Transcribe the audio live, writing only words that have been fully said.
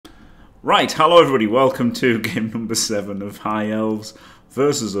Right, hello everybody, welcome to game number 7 of High Elves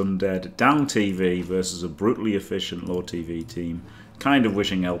versus Undead. Down TV versus a brutally efficient low TV team. Kind of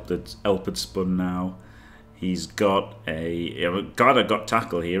wishing Elp had spun now. He's got a... God, I got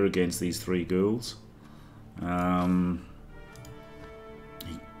tackle here against these 3 ghouls. He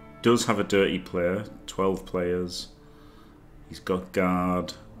does have a dirty player, 12 players. He's got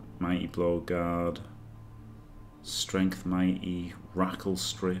guard, mighty blow guard, strength mighty, rackle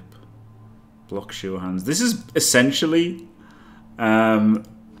strip, block sure hands. This is essentially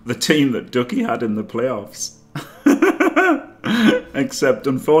the team that Ducky had in the playoffs. Except,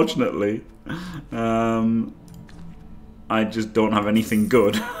 unfortunately, I just don't have anything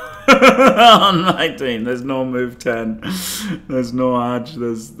good on my team. There's no move 10. There's no edge.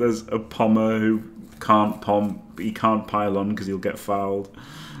 There's a pommer who can't pom. He can't pile on because he'll get fouled.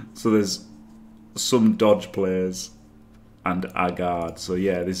 So there's some dodge players and a guard. So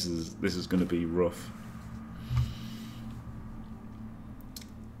yeah, this is going to be rough.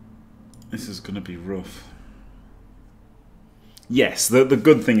 This is going to be rough. Yes, the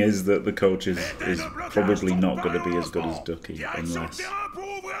good thing is that the coach is probably not going to be as good as Ducky, unless...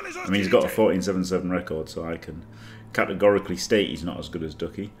 I mean, he's got a 14-7-7 record, so I can categorically state he's not as good as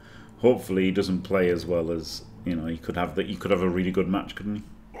Ducky. Hopefully, he doesn't play as well as, you know, he could have a really good match, couldn't he?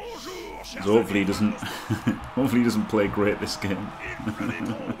 So hopefully he doesn't. Hopefully he doesn't play great this game.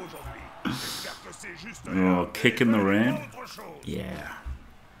 Oh, kick in the rain. Yeah.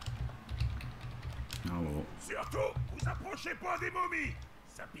 Oh.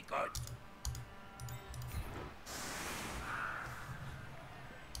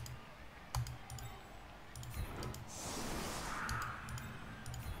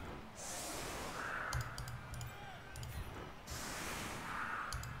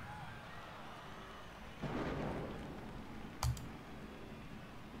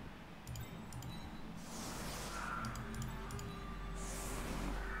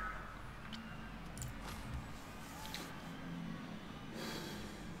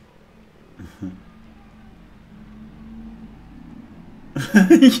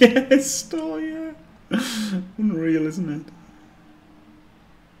 Yes, still, yeah. Unreal, isn't it?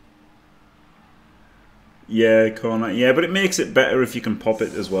 Yeah, corner. Yeah, but it makes it better if you can pop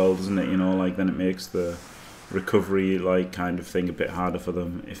it as well, doesn't it? You know, like then it makes the recovery like kind of thing a bit harder for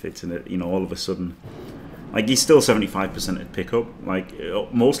them if it's in it. You know, all of a sudden, like he's still 75% at pickup. Like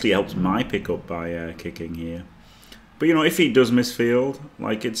it mostly helps my pickup by kicking here. But you know, if he does miss field,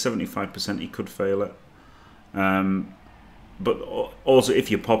 like it's 75%, he could fail it. But also,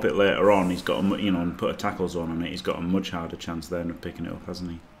 if you pop it later on, he's got a, you know, and put a tackle zone on it, he's got a much harder chance then of picking it up, hasn't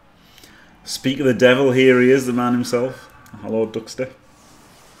he? Speak of the devil, here he is, the man himself. Hello, Duckster.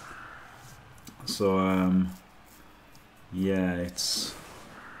 So, yeah, it's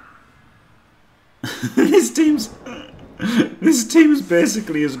this team's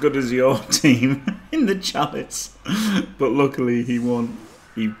basically as good as your team in the chalice, but luckily he won't.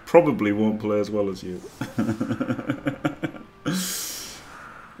 He probably won't play as well as you.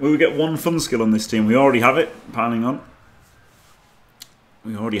 We get one fun skill on this team. We already have it, piling on.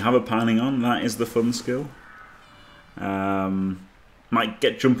 We already have a piling on. That is the fun skill. Might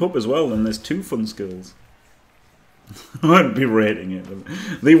get jump up as well, and there's 2 fun skills. I won't be rating it.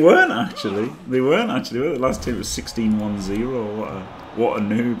 They weren't actually. They weren't actually. The last team was 16-1-0. What a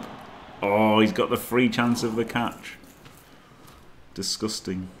noob. Oh, he's got the free chance of the catch.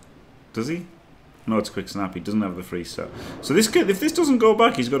 Disgusting. Does he? No, it's quick snap. He doesn't have the free set. So this could, if this doesn't go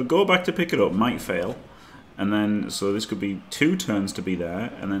back, he's got to go back to pick it up. Might fail, and then so this could be 2 turns to be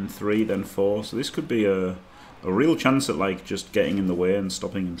there, and then 3, then 4. So this could be a real chance at like just getting in the way and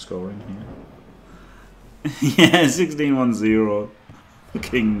stopping him scoring here. Yeah, 16-1-0.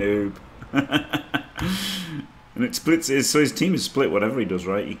 Fucking noob. And it splits. So his team is split. Whatever he does,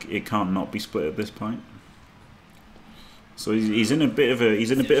 right? It can't not be split at this point. So he's in a bit of a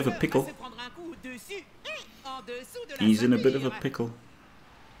pickle. He's in a bit of a pickle.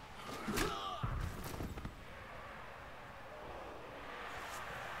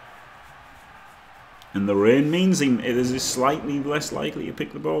 And the rain means it is slightly less likely to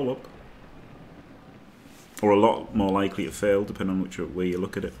pick the ball up, or a lot more likely to fail, depending on which way you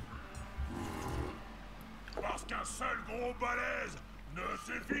look at it.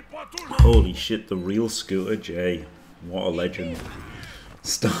 Holy shit! The real Scooter J. What a legend.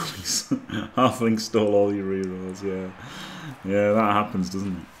 Halfling stole all your rerolls, yeah. Yeah, that happens,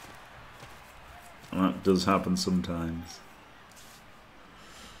 doesn't it? That does happen sometimes.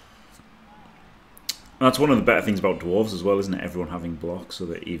 That's one of the better things about dwarves as well, isn't it? Everyone having blocks, so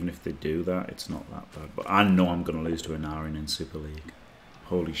that even if they do that, it's not that bad. But I know I'm going to lose to Inarin in Super League.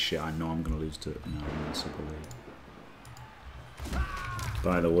 Holy shit, I know I'm going to lose to it now.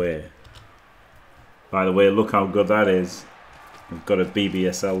 By the way, look how good that is. We've got a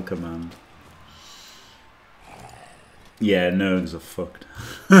BBSL command. Yeah, nerds are fucked.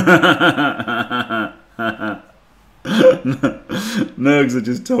 Nerds are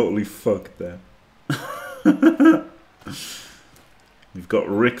just totally fucked there. We've got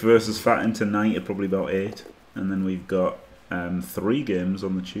Rick versus Fatten tonight at probably about 8. And then we've got 3 games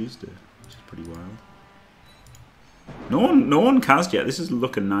on the Tuesday, which is pretty wild. No one cast yet. This is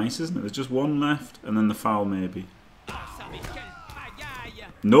looking nice, isn't it? There's just one left, and then the foul maybe.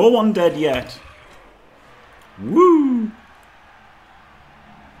 No one dead yet. Woo!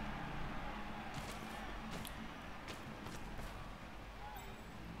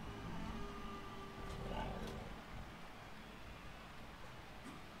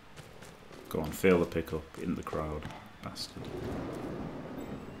 Go on, fail the pickup in the crowd, bastard.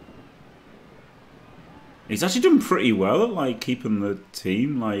 He's actually done pretty well at like keeping the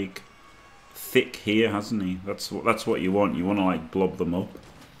team like thick here, hasn't he? That's what you want. You want to like blob them up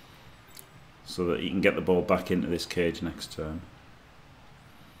so that you can get the ball back into this cage next turn.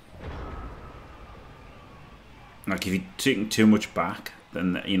 Like if you're taking too much back,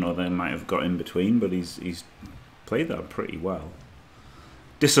 then you know they might have got in between, but he's played that pretty well.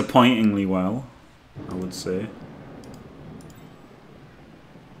 Disappointingly well, I would say.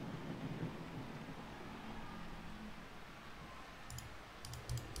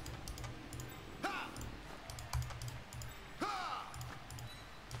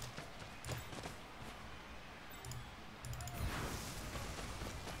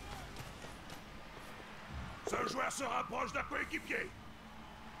 Ce joueur se rapproche d'un coéquipier.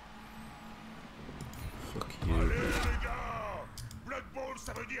 Fuck you. Allez les gars, Blood Bowl,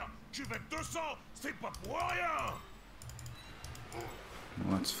 ça veut dire cuvette 200, c'est pas pour rien.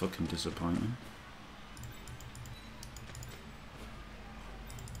 Well, that's fucking disappointing.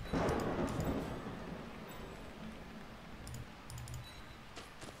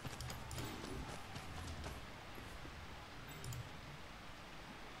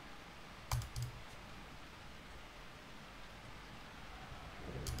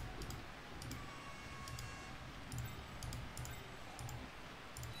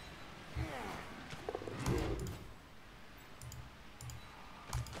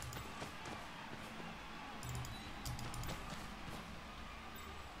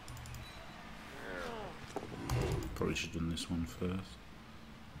 Probably should have done this one first.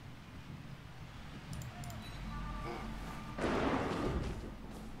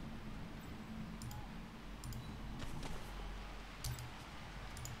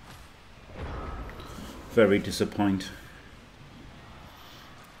 Very disappointing.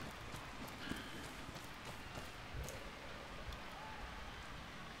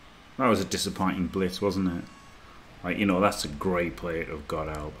 That was a disappointing blitz, wasn't it? Like, you know, that's a great play to have got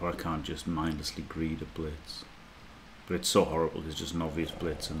out, but I can't just mindlessly greed a blitz. But it's so horrible, it's just an obvious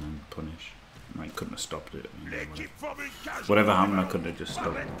blitz and then punish. I couldn't have stopped it. I mean, whatever happened, I couldn't have just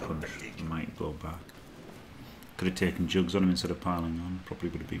stopped the punch. It might blow back. Could have taken jugs on him instead of piling on. Probably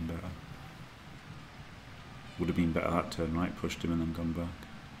would have been better. Would have been better that turn, right? Pushed him and then gone back.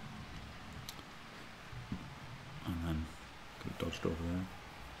 And then could have dodged over there.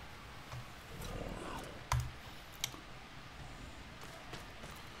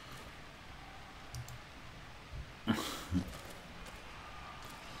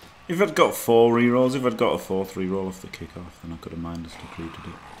 If I'd got 4 rerolls, if I'd got a 4th reroll off the kickoff, then I could have mindlessly greeted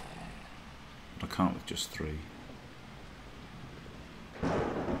it. But I can't with just 3.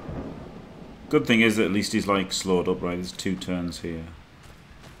 Good thing is that at least he's like slowed up, right? There's 2 turns here.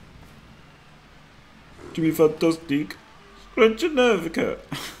 Jimmy fantastic. Scratch your nervica.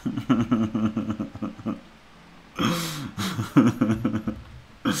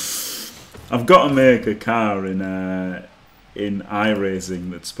 I've got to make a car in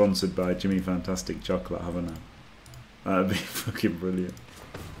iRacing that's sponsored by Jimmy Fantastic Chocolate, haven't I? That'd be fucking brilliant.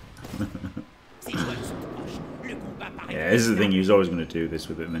 Yeah, this is the thing, he was always going to do this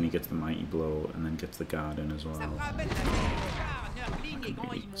with it, and then he gets the mighty blow, and then gets the guard in as well. I couldn't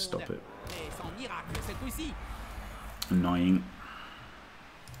really stop it. Annoying.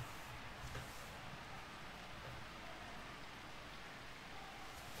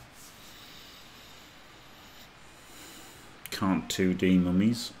 Can't 2D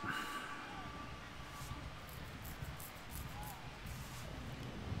mummies.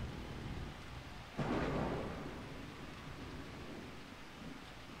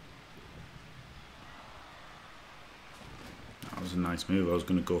 That was a nice move. I was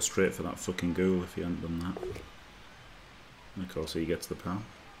going to go straight for that fucking ghoul if he hadn't done that. And of course he gets the power.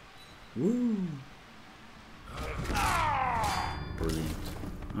 Woo! Brilliant.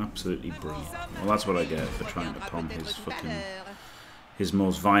 Absolutely brilliant. Well, that's what I get for trying to palm his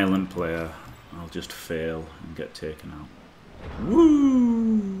most violent player. I'll just fail and get taken out.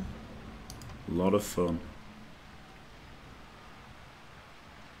 Woo! A lot of fun.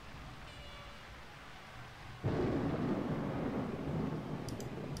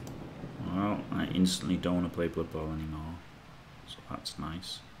 Well, I instantly don't want to play Blood Bowl anymore, so that's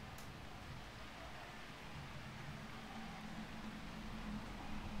nice.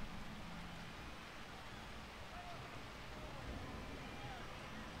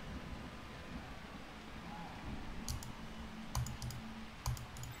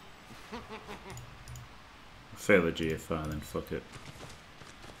 Fail the GFR, then fuck it.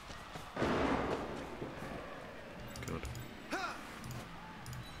 Good.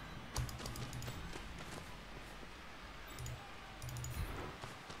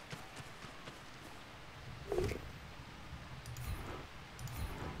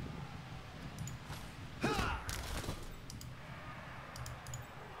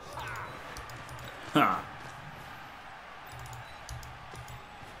 Ha!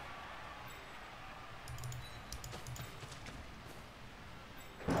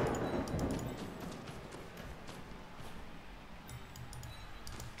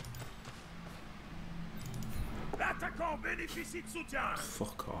 L'attaquant bénéficie de soutien.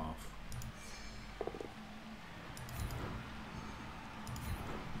 Fuck off.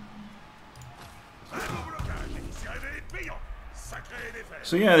 Un beau blocage qui s'est révélé payant. Sacré défaite.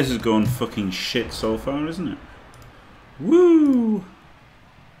 So yeah, this is going fucking shit so far, isn't it? Woo!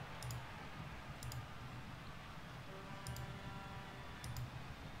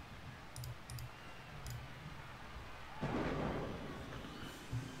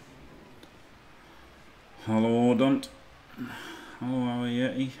 Hello, Dunt. Hello, our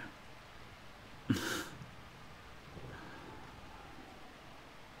Yeti.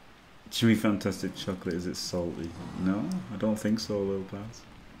 Jimmy Fantastic Chocolate, is it salty? No, I don't think so, Lil Pass.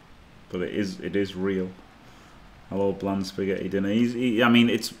 But it is real. Hello, Bland Spaghetti Dinner. I mean,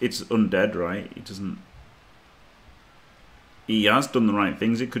 it's undead, right? He doesn't... He has done the right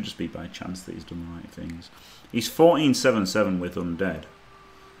things. It could just be by chance that he's done the right things. He's 14-7-7 with Undead,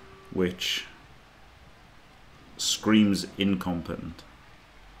 which screams incompetent.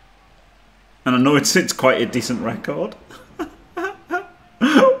 And I know it's quite a decent record.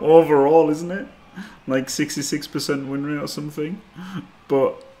 Overall, isn't it? Like 66% win rate or something.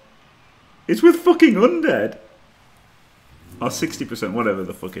 But it's with fucking Undead. Or 60%, whatever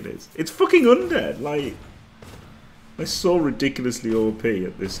the fuck it is. It's fucking Undead. Like, they're so ridiculously OP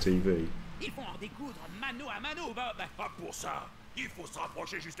at this TV. Ah, pour ça, il faut se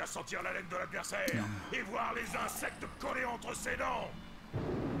rapprocher jusqu'à sentir la laine de l'adversaire et voir les insectes collés entre ses dents.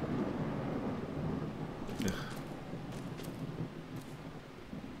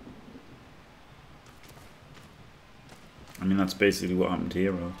 I mean, that's basically what happened to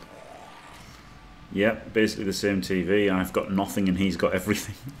Hero. Yep, basically the same TV. I've got nothing and he's got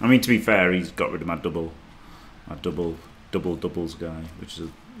everything. I mean, to be fair, he's got rid of my doubles guy, which is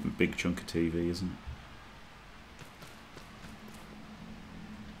a big chunk of TV, isn't it?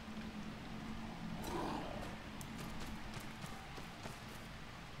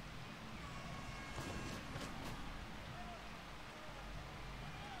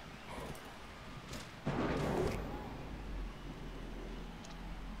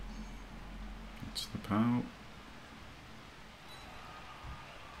 Out.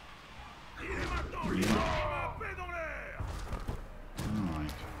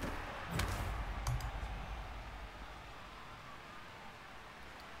 Alright.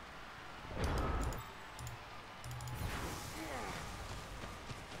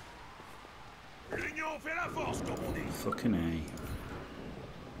 L'union fait la force, comme on dit. Fucking A.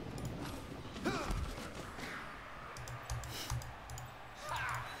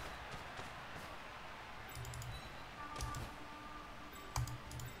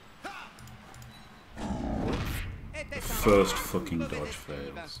 First fucking dodge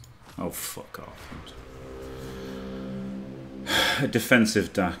fails. Oh, fuck off. A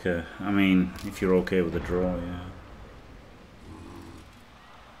defensive Daka. I mean, if you're okay with a draw, yeah.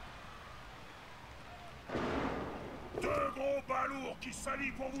 Deux gros balourds qui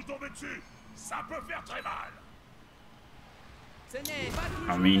s'allient pour vous tomber dessus. Ça peut faire très mal.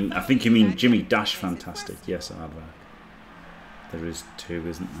 I mean, I think you mean Jimmy Dash Fantastic. Yes, Aardvark. There is two,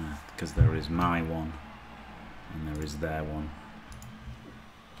 isn't there? Because there is my one. And there is their one.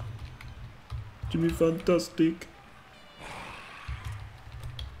 Jimmy Fantastic.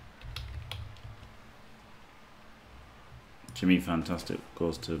 Jimmy Fantastic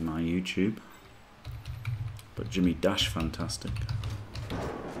goes to my YouTube. But Jimmy Dash Fantastic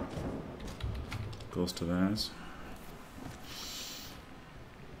goes to theirs.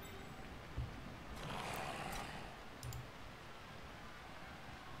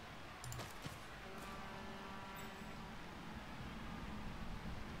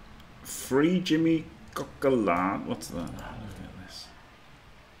 Free Jimmy Coquelin. What's that? Look at this.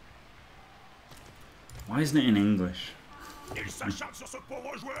 Why isn't it in English?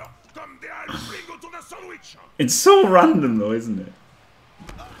 It's so random though, isn't it?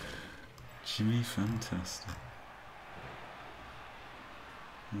 Jimmy Fantastic.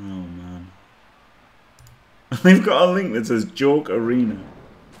 Oh man. They've got a link that says Joke Arena.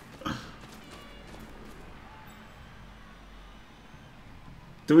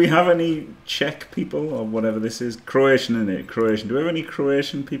 Do we have any Czech people or whatever this is? Croatian in it, Croatian. Do we have any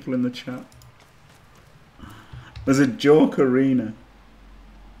Croatian people in the chat? There's a Joke Arena.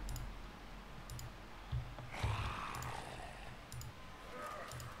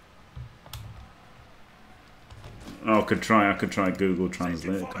 Oh, I could try Google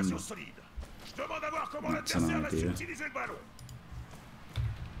Translate. That's an idea.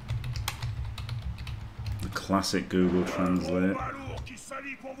 The classic Google Translate.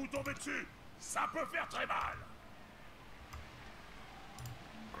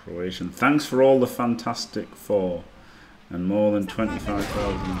 Croatian. Thanks for all the Fantastic Four. And more than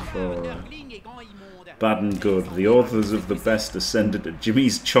 25,000 for bad and good. The authors of the best ascended to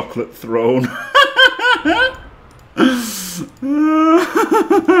Jimmy's chocolate throne.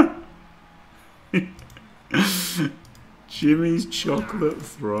 Jimmy's chocolate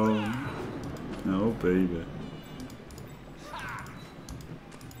throne. Oh baby.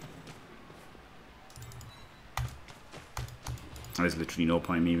 There's literally no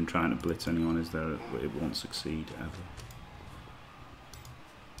point in me even trying to blitz anyone, is there? It won't succeed ever.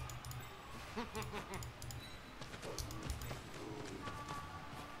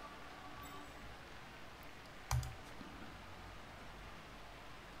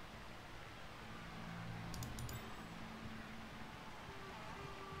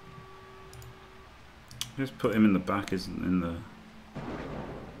 Just put him in the back isn't in the,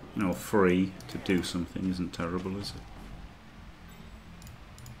 you know, free to do something isn't terrible, is it?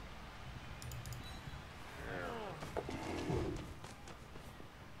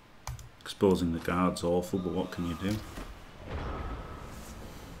 Exposing the guard's awful, but what can you do?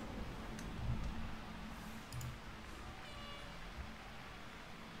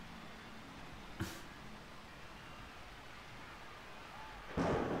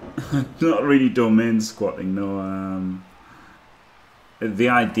 Not really domain squatting, no. The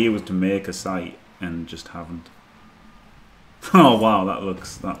idea was to make a site and just haven't. Oh wow, that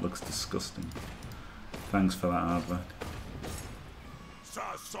looks disgusting. Thanks for that advert.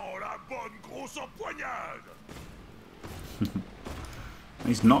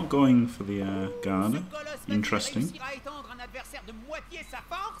 He's not going for the Garner. Interesting.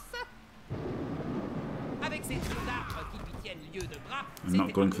 I'm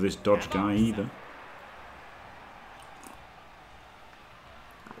not going for this dodge guy either.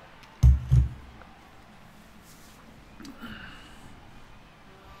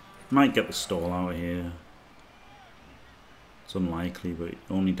 Might get the stall out of here. It's unlikely, but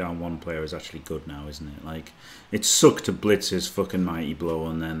only down one player is actually good now, isn't it? Like, it sucked to blitz his fucking mighty blow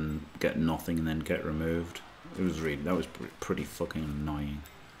and then get nothing and then get removed. It was really, that was pretty fucking annoying.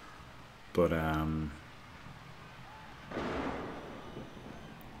 But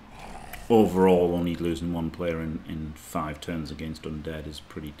overall, only losing one player in 5 turns against Undead is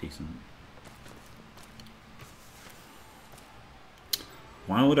pretty decent.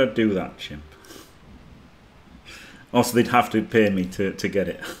 Why would I do that, chimp? Also, they'd have to pay me to get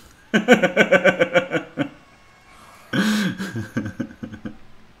it.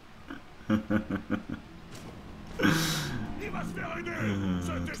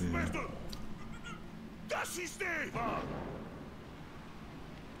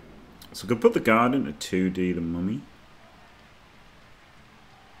 So I could put the guard into 2D the mummy.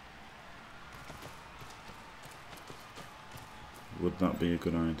 Would that be a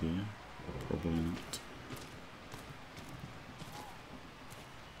good idea? Probably not.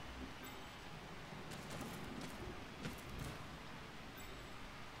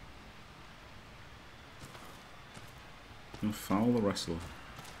 Foul the wrestler.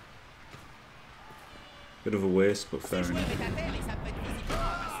 Bit of a waste, but fair enough.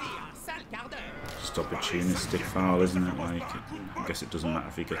 Just opportunistic foul, isn't it? Like, I guess it doesn't matter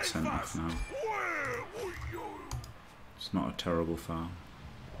if he gets sent off now. It's not a terrible foul.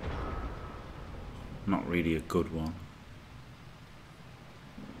 Not really a good one.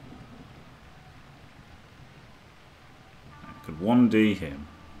 could 1D him.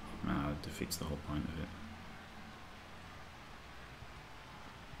 It defeats the whole point of it.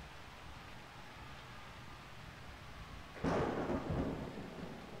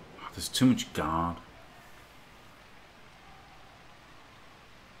 Oh, there's too much guard.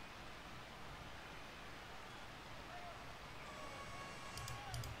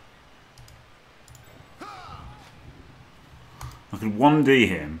 I could 1D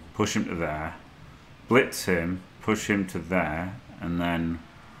him, push him to there, blitz him, push him to there, and then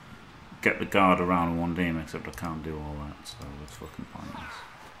get the guard around 1D him, except I can't do all that, so it's fucking pointless.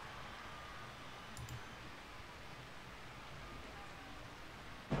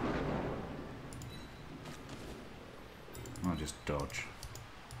 I'll just dodge.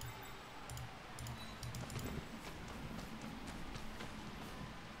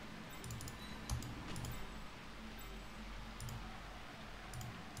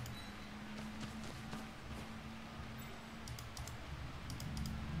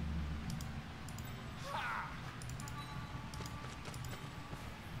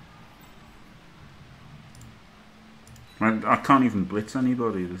 I can't even blitz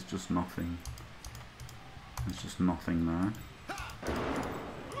anybody, there's just nothing. There's just nothing there.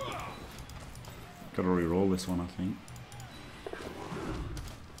 Gotta re-roll this one, I think.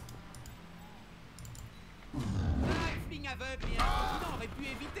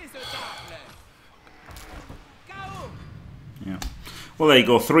 Yeah. Well, there you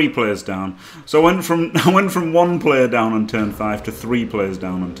go. 3 players down. So I went from 1 player down on turn 5 to 3 players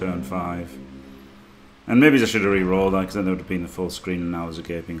down on turn 5. And maybe I should have re-rolled that, because then there would have been the full screen and now there's a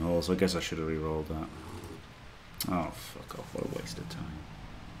gaping hole, so I guess I should have re-rolled that. Oh, fuck off. What a waste of time.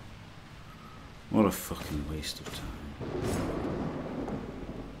 What a fucking waste of time.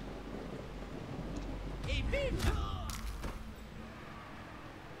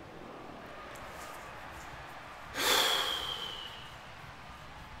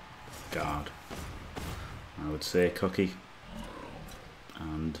 God. I would say cocky.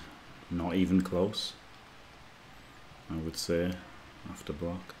 And not even close. I would say, after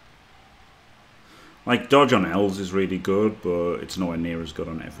block. Like, dodge on elves is really good, but it's nowhere near as good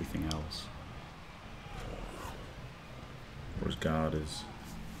on everything else. Whereas guard is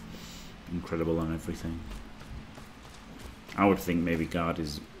incredible on everything. I would think maybe guard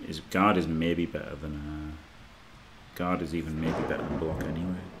is maybe better than guard is even maybe better than block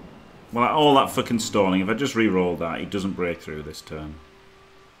anyway. Well, all that fucking stalling. If I just re-roll that, he doesn't break through this turn.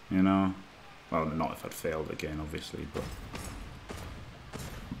 You know. Well, not if I'd failed again, obviously, but...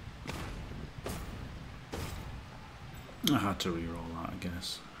 I had to re-roll that, I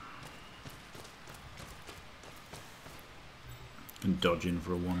guess. And dodging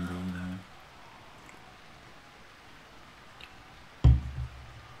for a 1D there.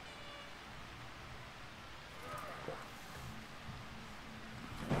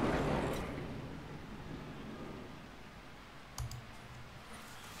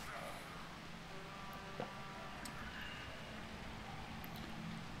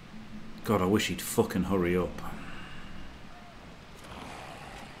 God, I wish he'd fucking hurry up.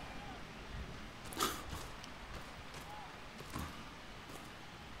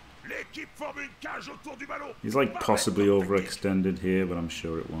 He's like possibly overextended here, but I'm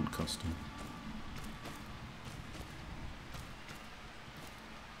sure it won't cost him.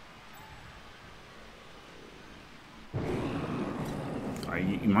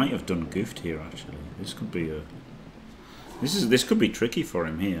 He might have done goofed here actually. This could be a this could be tricky for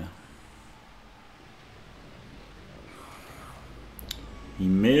him here. He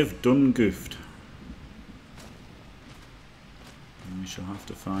may have done goofed. We shall have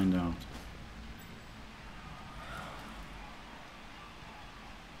to find out.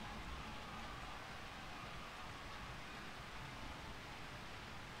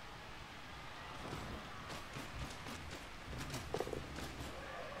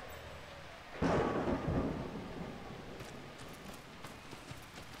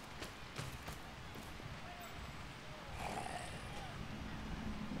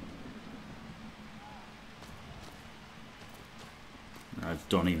 I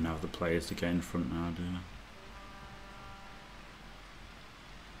don't even have the players to get in front now, do I?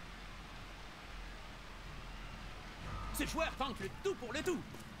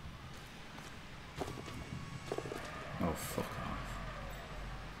 Oh, fuck off.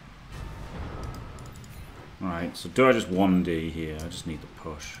 Right, so do I just 1D here? I just need the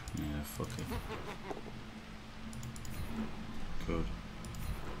push. Yeah, fuck it. Good.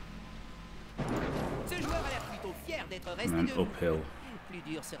 And then uphill.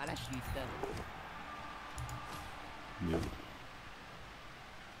 Yep.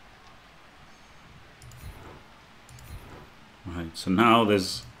 Right, so now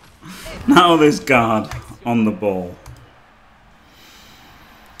there's guard on the ball.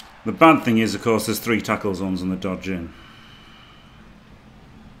 The bad thing is, of course, there's 3 tackle zones on the dodge in.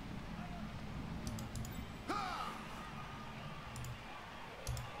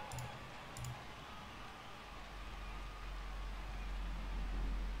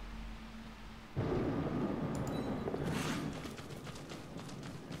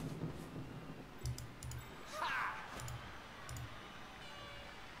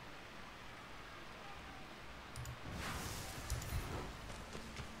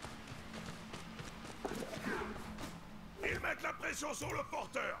 La pression sur le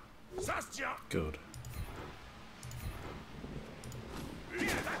porteur. Ça se tient. Good.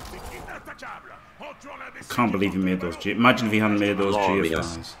 Can't believe he made those G. Imagine if he hadn't made those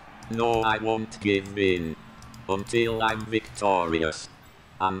GFIs. No, I won't give in until I'm victorious.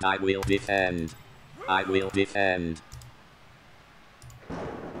 And I will defend. I will defend.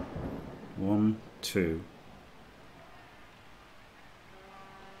 1, 2.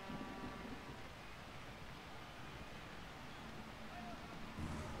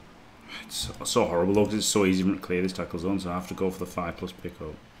 It's so horrible though, because it's so easy to clear this tackle zone, so I have to go for the 5+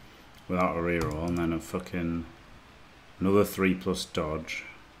 pickup without a reroll, and then a fucking another 3+ dodge,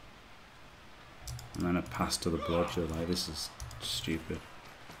 and then a pass to the blodger. Like, this is stupid.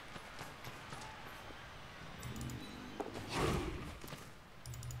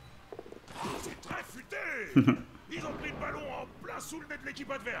 C'est très futé. Ils ont pris le ballon en plein sous le nez de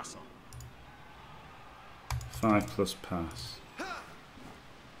l'équipe adverse. 5+ pass.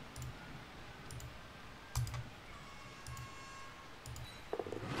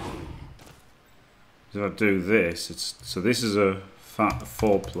 If I do this, it's so this is a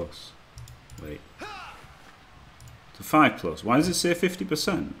 4+. Wait, it's a 5+. Why does it say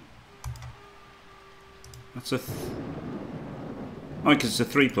 50%? That's a. Oh, because it's a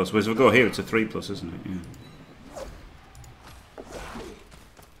 3+. Whereas if I go here, it's a 3+, isn't it? Yeah.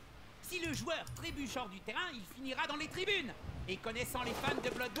 Si le joueur trébuche hors du terrain, il finira dans les tribunes. Et connaissant les fans de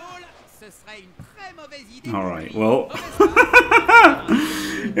Blood Bowl, ce serait une très mauvaise idée. All right. Well,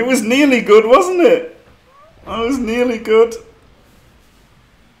 it was nearly good, wasn't it? That was nearly good.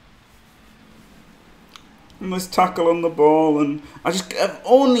 And this tackle on the ball, and if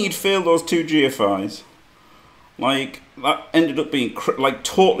only he'd failed those 2 GFIs. Like, that ended up being like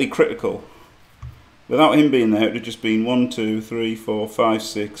totally critical. Without him being there, it would have just been 1, 2, 3, 4, 5,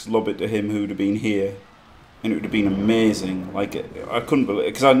 6. Lob it to him, who would have been here, and it would have been amazing. Like, I couldn't believe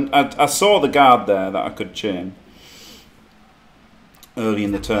it, because I saw the guard there that I could chain early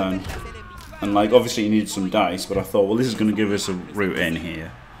in the turn. And like, obviously you needed some dice, but I thought, well, this is going to give us a route in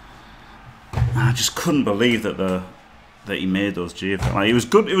here. And I just couldn't believe that he made those GFIs. Like, it was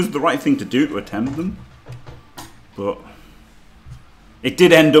good. It was the right thing to do to attempt them, but it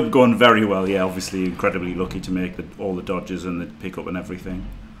did end up going very well. Yeah, obviously incredibly lucky to make all the dodges and the pickup and everything.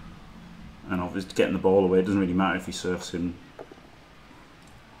 And obviously getting the ball away, it doesn't really matter if he surfs him.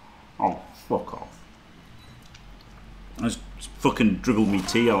 Oh, fuck off. I just fucking dribbled me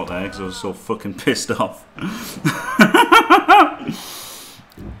tea out there because I was so fucking pissed off.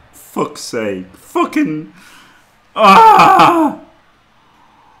 Fuck's sake. Fucking... Ah!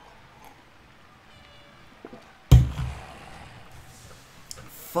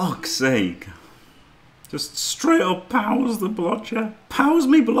 Fuck's sake. Just straight up powers the blodger. Powers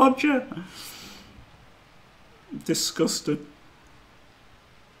me blodger. Disgusted.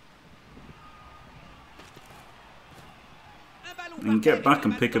 You can get back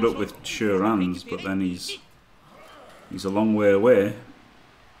and pick it up with sure hands, but then he's a long way away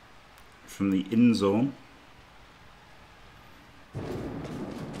from the in zone.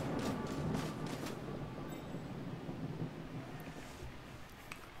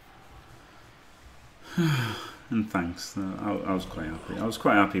 And thanks. I was quite happy. I was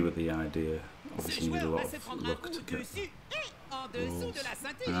quite happy with the idea. Obviously, you need a lot of luck to get balls.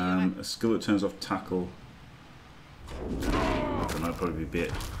 A skill that turns off tackle. I don't know, probably be a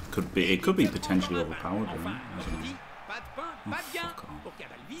bit. It could be potentially overpowered. Right? I don't know. Oh, fuck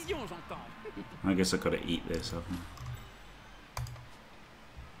off. I guess I gotta eat this, haven't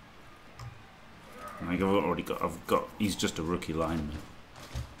I? Like I've got. He's just a rookie lineman.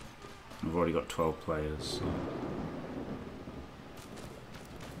 I've already got 12 players. So.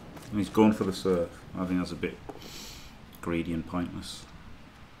 And he's going for the surf. I think that's a bit greedy and pointless.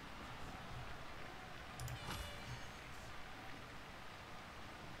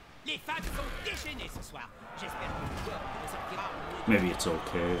 Maybe it's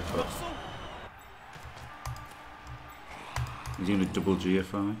okay, but he's doing a double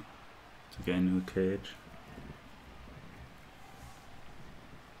GFI to get into the cage.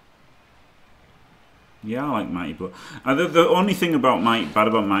 Yeah, I like Mighty Blow. The only thing about bad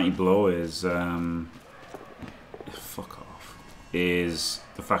about Mighty Blow is fuck off. Is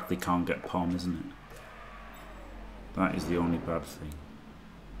the fact they can't get Pom, isn't it? That is the only bad thing.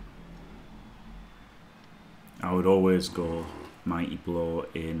 I would always go Mighty Blow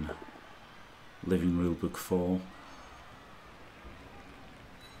in Living Rulebook 4.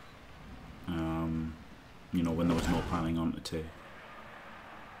 You know, when there was no piling on to take.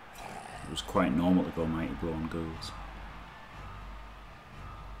 It was quite normal to go Mighty Blow on ghouls.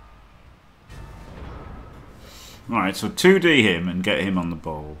 Alright, so 2D him and get him on the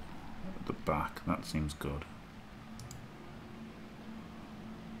ball at the back. That seems good.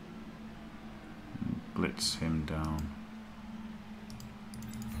 Blitz him down.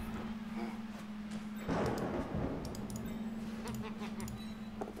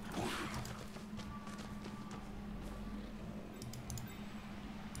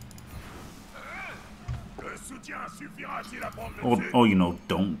 Or you know,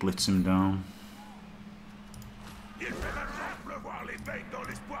 don't blitz him down. Il fait maintenant pleuvoir les bêtes dans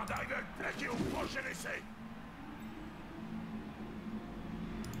l'espoir d'arriver à le plaquer au prochain essai.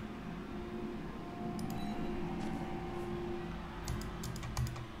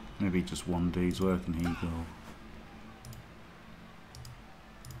 Maybe just 1D's work and he go.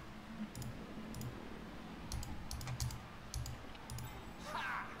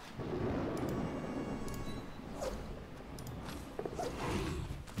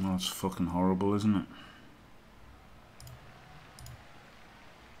 Oh, it's fucking horrible, isn't it?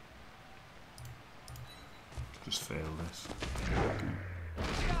 Just fail this.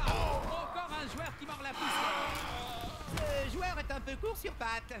 Encore un joueur qui mord la poussière. Ce joueur est un peu court sur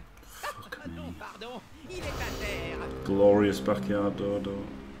pattes. Non, pardon, il est à terre. Glorious backyard dodo.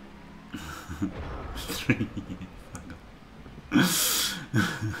 3.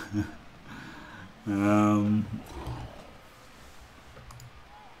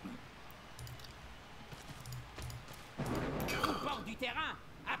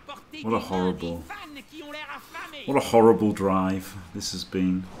 What a horrible drive this has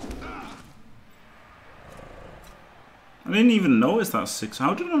been. I didn't even notice that 6.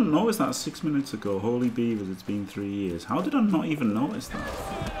 How did I not notice that 6 minutes ago? Holy beavers, it's been 3 years. How did I not even notice that?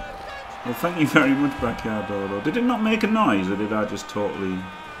 Well, thank you very much, Backyard Dodo. Did it not make a noise, or did I just totally...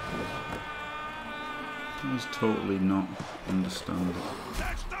 I just totally not understand it.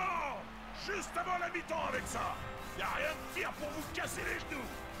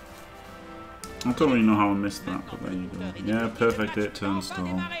 I don't really know how I missed that, but there you go. Yeah, perfect 8 turn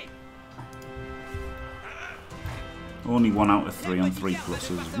stall. Only 1 out of 3 on 3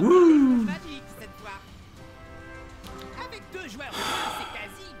 pluses. Woo!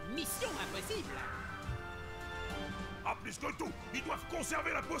 Ah, plus que tout, ils doivent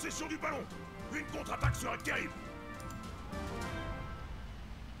conserver la possession du ballon. Une contre-attaque serait terrible.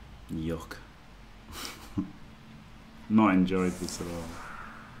 Yuck. Not enjoyed this at all.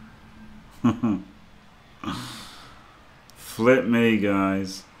 Flip me,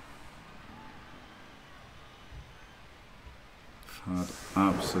 guys. I've had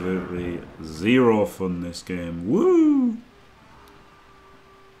absolutely 0 fun this game. Woo!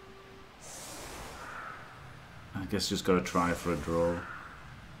 I guess just gotta try for a draw.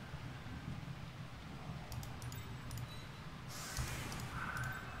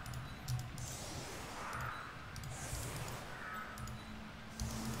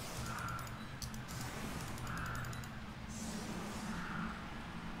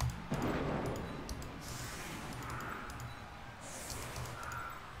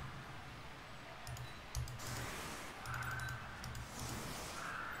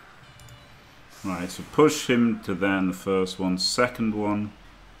 Right, so push him to there in the first one. Second one,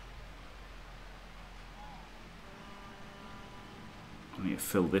 I need to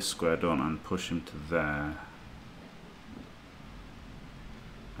fill this square, don't I, and push him to there.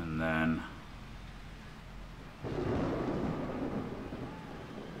 And then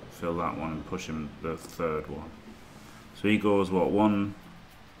fill that one and push him the third one. So he goes, what, 1,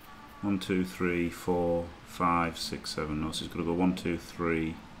 2, 3, 4, 5, 6, 7. No, so he's got to go 1, 2,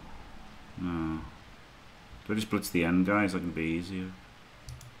 3. No. Do I just blitz the end, guys? That can be easier.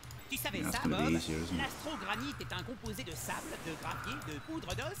 Tu savais Yeah, that's ça, going to Bob? be easier, isn't it? L'astrogranite est un composé de sable, de gravier, de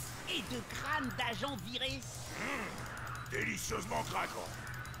poudre d'os et de crâne d'agents virés. Délicieusement craquant.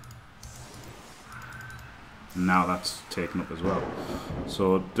 Now that's taken up as well.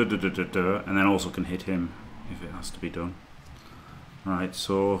 So, and then also can hit him if it has to be done. Right,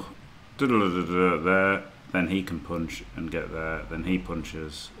 so, there. Then he can punch and get there. Then he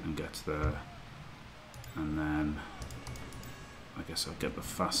punches and gets there. And then I guess I'll get the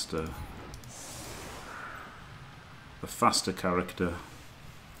faster the faster character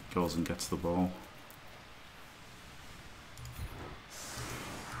goes and gets the ball.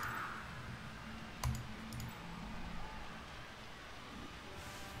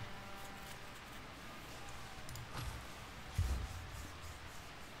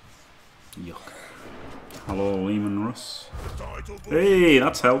 Yuck. Hello, Lehman Russ. Hey,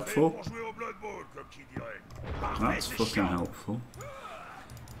 that's helpful. That's fucking helpful.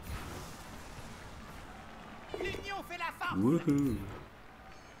 Woohoo.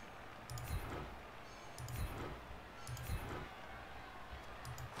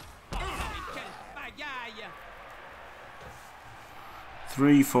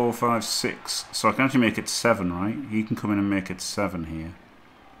 Three, 4, 5, 6. So I can actually make it 7, right? You can come in and make it 7 here.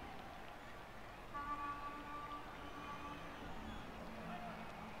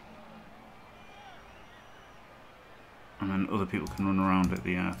 And then other people can run around it.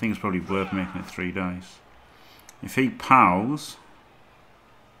 Yeah, I think it's probably worth making it 3 dice. If he pows,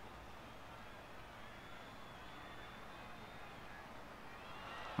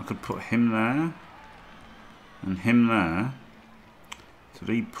 I could put him there and him there. So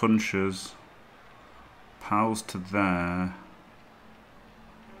 3 punches, pows to there.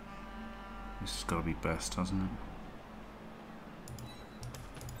 This has got to be best, hasn't it?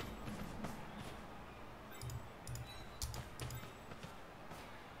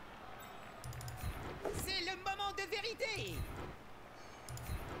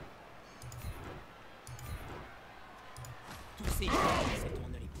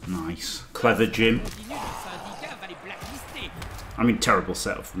 Nice. Clever Jim. I mean, terrible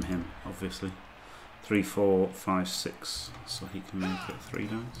setup from him, obviously. 3, 4, 5, 6. So he can make it 3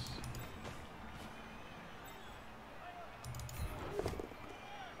 dice.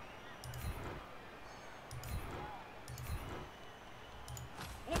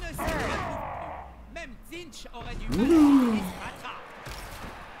 Woo.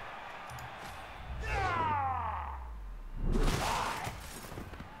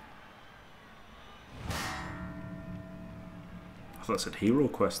 I thought it said Hero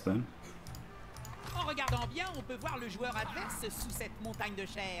Quest then. En regardant bien, on peut voir le joueur adverse sous cette montagne de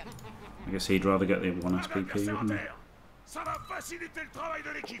chair. I guess he'd rather get the 1 SPP, wouldn't he? Ça va faciliter le travail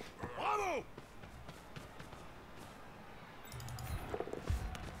de l'équipe. Bravo!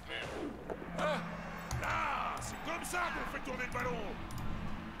 Là, c'est comme ça qu'on fait tourner le ballon.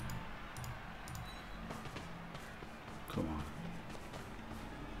 Come on.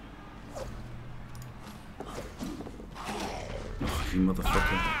 Oh, you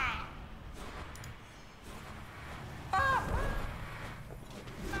motherfucker.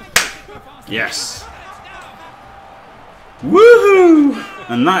 Yes! Woohoo!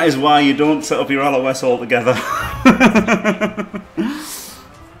 And that is why you don't set up your LOS altogether.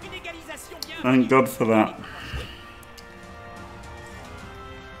 Thank God for that.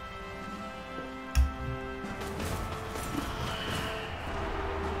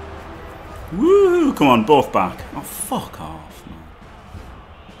 Woo! Come on, both back. Oh, fuck off, man.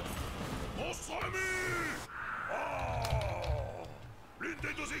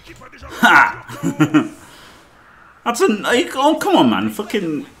 Ha! That's a... Oh, come on, man.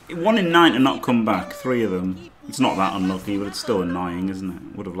 Fucking 1 in 9 to not come back. 3 of them. It's not that unlucky, but it's still annoying, isn't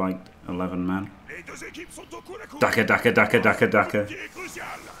it? Would have liked 11 men. Daka, daka, daka, daka, daka.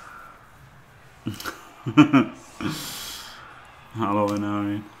 Hello,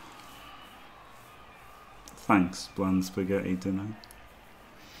 Inari. Thanks, bland spaghetti dinner.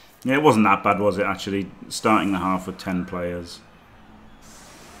 Yeah, it wasn't that bad, was it, actually? Starting the half with 10 players.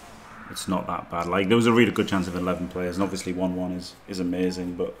 It's not that bad. Like, there was a really good chance of 11 players, and obviously 1-1 is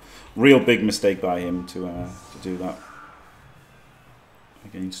amazing, but real big mistake by him to do that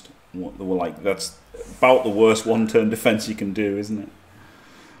against what they were like. That's about the worst one-turn defense you can do, isn't it?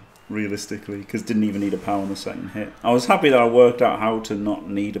 Realistically, because didn't even need a power on the second hit. I was happy that I worked out how to not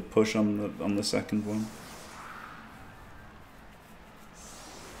need a push on the second one,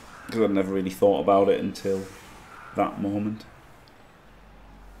 because I'd never really thought about it until that moment.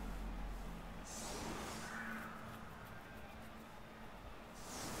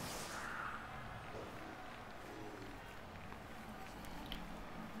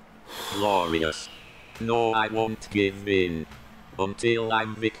 Glorious. No, I won't give in until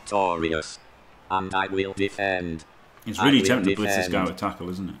I'm victorious, and I will defend. It's really tempting to blitz this guy with tackle,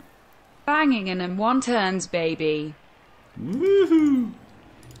 isn't it? Banging in and 1 turns, baby. Woohoo!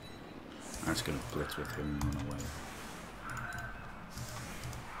 I'm just going to blitz with him and run away.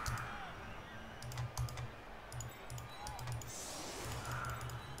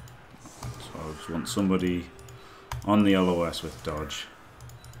 So I just want somebody on the LOS with dodge.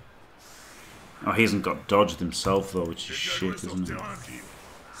 Oh, he hasn't got dodged himself though, which is J'ai déjà joué shit, sur isn't le it? terrain, Clive.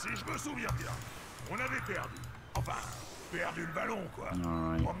 Si je me souviens bien, on avait perdu. Enfin, perdu le ballon, quoi.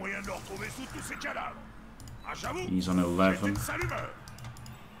 Alright. Pas moyen de le retrouver sous tous ces cadavres. Ah, j'avoue, He's on j'étais 11. de sale humeur.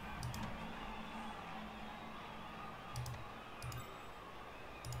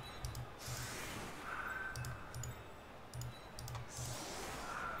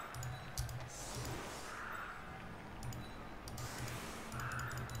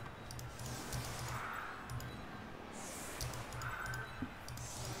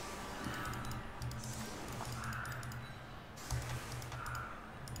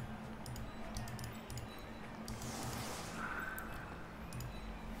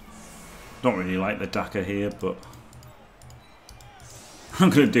 Don't really like the Daka here, but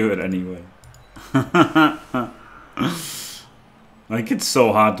I'm gonna do it anyway. Like, it's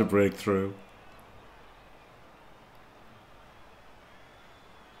so hard to break through.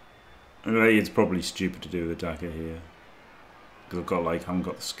 It's probably stupid to do the Daka here. Because I've got, like, I haven't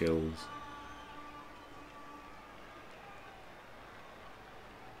got the skills.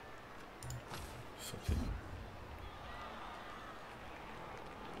 Fucking.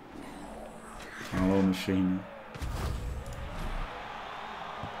 Hello, machine.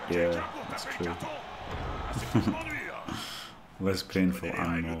 Yeah, that's true. Less painful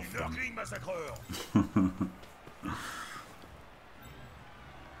and more fun.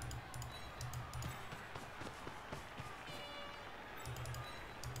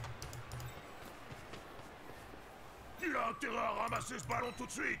 Il a intérêt à ramasser ce ballon tout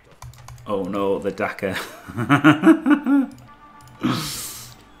de suite. Oh no, the Daka.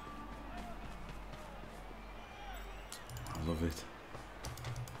 I love it.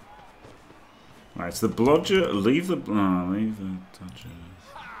 Right, it's the blodger. Leave the dodger.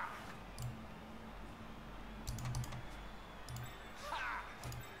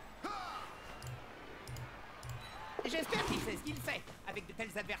 J'espère qu'il sait ce qu'il fait avec de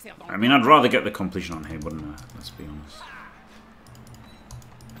tels adversaires dans I mean, I'd rather get the completion on him, wouldn't I? Let's be honest.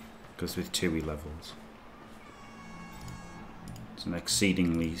 Because with 2 he levels. It's an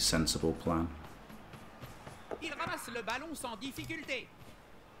exceedingly sensible plan. Il ramasse le ballon sans difficulté.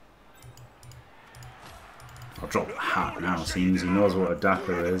 I'll drop the hat now, seems he knows what a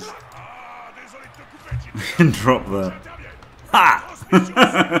Daka is. Ah, désolé de te couper, Jimmy. Drop the J'interviens. ha!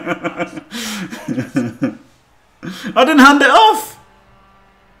 Transmission I didn't hand it off!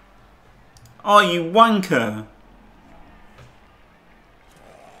 Oh, you wanker!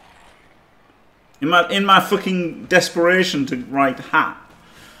 In my fucking desperation to write hat,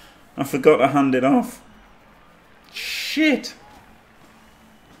 I forgot to hand it off. Shit!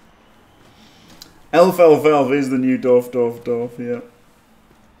 Elf is the new Dorf, yeah.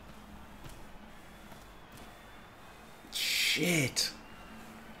 Shit.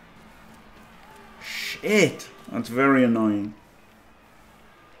 Shit. That's very annoying.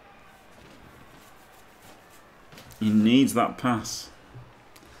 He needs that pass.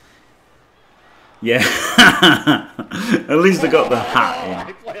 Yeah. At least I got the hat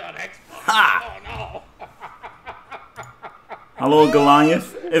in. Ha! Hello,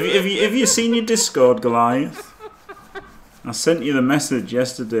 Goliath. Have you seen your Discord, Goliath? I sent you the message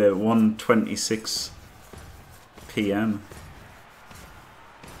yesterday at 1:26 PM.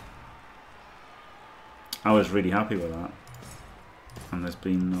 I was really happy with that, and there's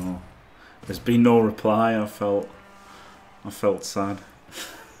been no reply. I felt sad.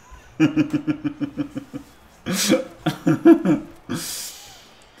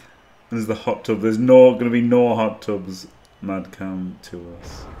 There's the hot tub. There's going to be no hot tubs, Madcam, to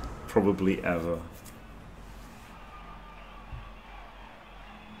us. Probably ever.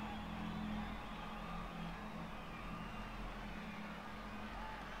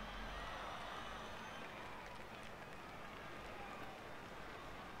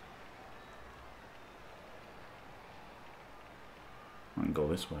 I can go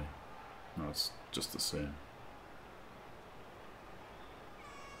this way. No, it's just the same.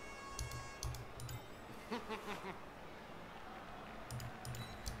 Look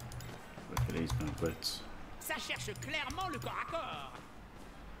at these going to blitz. Ça cherche clairement le corps à corps.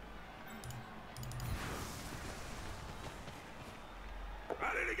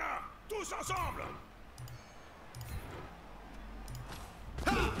 Allez les gars, tous ensemble.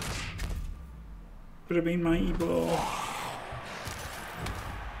 Could have been Mighty Blow.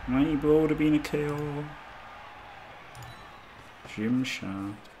 Mighty Blow would have been a KO. Gym shot.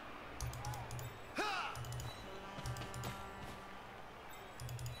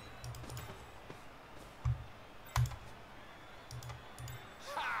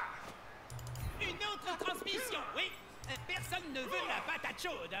 Une autre transmission, oui. Personne ne veut la patate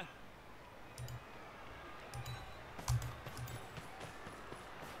chaude.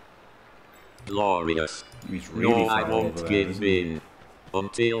 glorious. He's really No, I far over won't there, give isn't he? in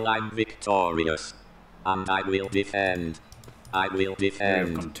until I'm victorious. And I will defend. I will Maybe I've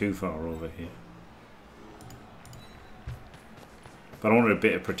defend. gone too far over here. But I wanted a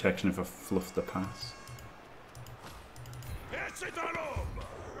bit of protection if I fluffed the pass.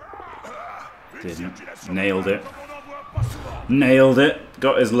 Didn't. Nailed it. Nailed it.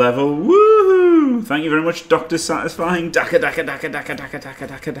 Got his level. Woohoo! Thank you very much, Dr. Satisfying. Daka daka daka daka daka daka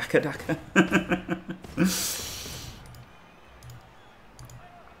daka daka daka.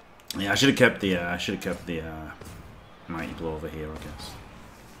 Yeah, I should have kept the mighty blow over here, I guess.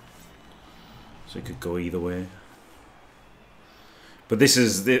 So it could go either way. But this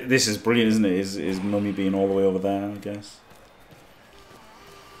is brilliant, isn't it? Is Mummy being all the way over there, I guess.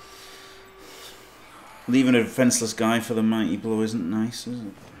 Leaving a defenseless guy for the mighty blow isn't nice, is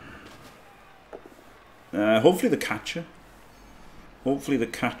it? Hopefully the catcher. Hopefully the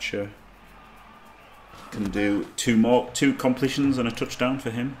catcher can do two completions and a touchdown for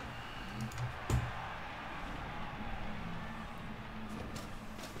him.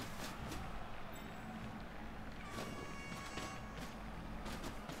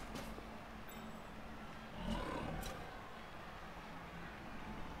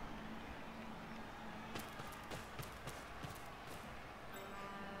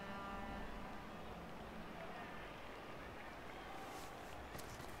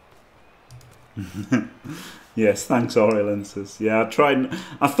 Yes, thanks, Aurelensis. Yeah, I tried.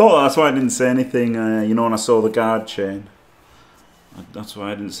 I thought that's why I didn't say anything. You know, when I saw the guard chain, that's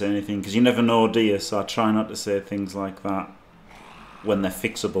why I didn't say anything, because you never know, do you? So I try not to say things like that when they're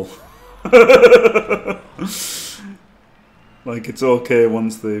fixable. Like, it's okay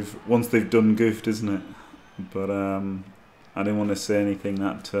once they've done goofed, isn't it? But I didn't want to say anything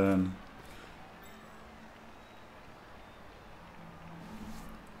that turn.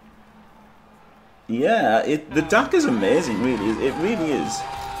 Yeah, the duck is amazing, really. It really is.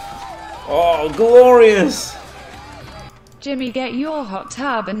 Oh, glorious! Jimmy, get your hot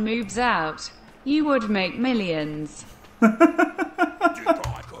tub and moves out. You would make millions. I'm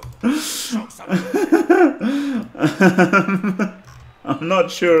not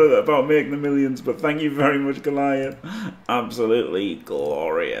sure about making the millions, but thank you very much, Goliath. Absolutely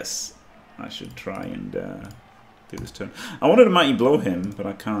glorious. I should try and do this turn. I wanted to mighty blow him, but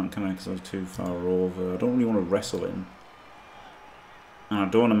I can't, can I? Because I was too far over. I don't really want to wrestle him. And I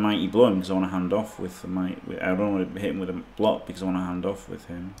don't want to mighty blow him because I want to hand off with the mighty. I don't want to hit him with a block because I want to hand off with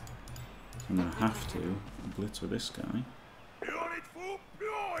him. So I'm going to have to blitz with this guy.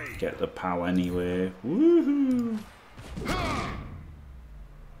 Get the power anyway. Woohoo!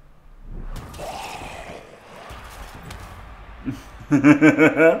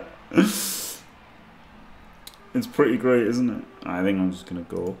 It's pretty great, isn't it? I think I'm just going to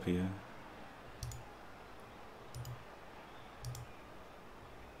go up here.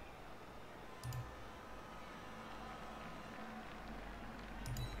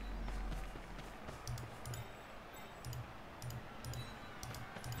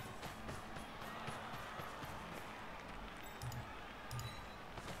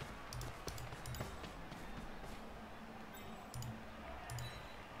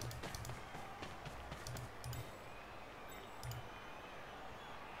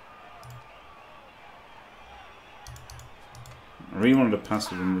 I really wanted to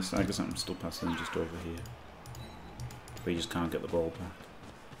pass with him this. I guess I'm still passing him just over here. But he just can't get the ball back.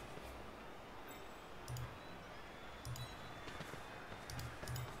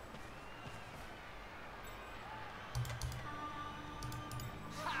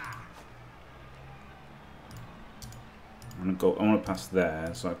 I want to pass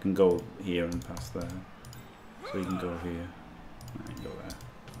there, so I can go here and pass there. So you can go here. I can go there.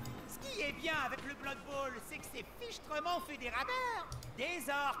 Ce qui est bien avec le Blood Bowl, c'est que c'est fichtrement fédérateur. Des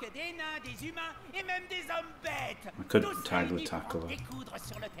orques, des nains, des humains et même des hommes bêtes. I could Tous tag the réunis pour tackler. découdre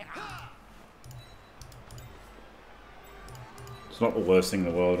sur le terrain. It's not the worst thing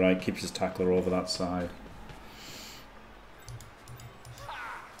in the world, right? Keeps his tackler over that side.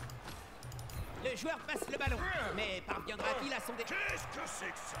 Le joueur passe le ballon, mais parviendra-t-il à son dé... Qu'est-ce que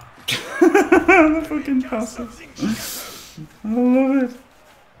c'est que ça? The fucking passes. I love it.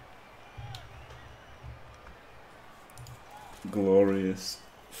 Glorious.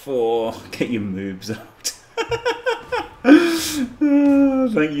 4. Get your moves out. Oh,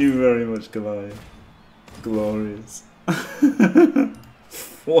 thank you very much, Goliath. Glorious.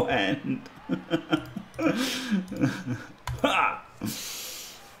 Forehand.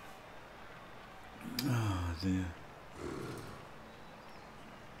 Oh dear.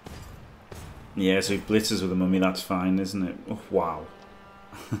 Yeah, so he blitzes with the mummy, that's fine, isn't it? Oh, wow.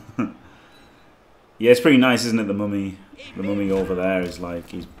 Yeah, it's pretty nice, isn't it? The mummy over there is like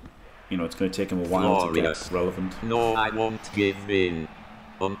he's, you know, it's going to take him a while to get relevant. No, I won't give in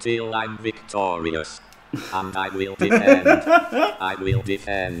until I'm victorious, and I will defend. I will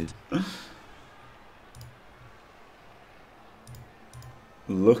defend.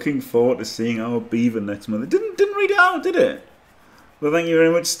 Looking forward to seeing our beaver next month. It didn't read it out, did it? Well, thank you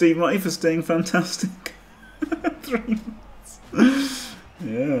very much, Steve Marty, for staying fantastic. 3 months.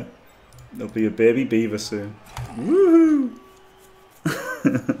 Yeah. There'll be a baby beaver soon. Woohoo!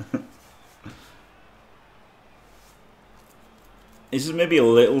 This is maybe a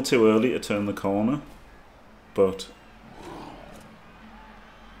little too early to turn the corner, but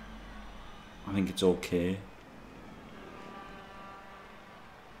I think it's okay.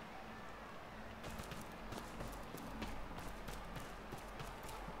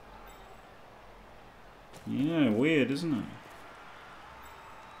 Yeah, weird, isn't it?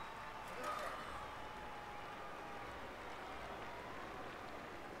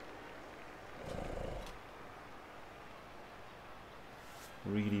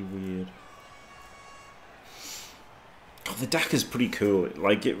 Really weird. God, the deck is pretty cool.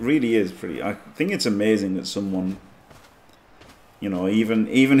 Like, it really is pretty. I think it's amazing that someone, you know, even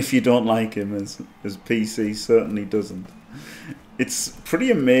if you don't like him as PC certainly doesn't. It's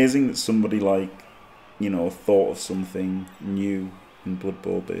pretty amazing that somebody like, you know, thought of something new in Blood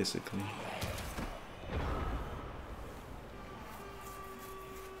Bowl, basically.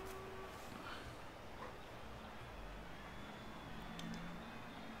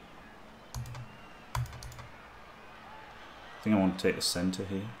 I think I want to take the centre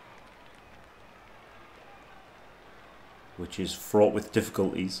here, which is fraught with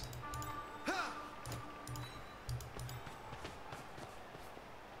difficulties.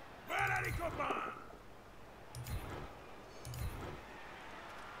 Voilà les copains.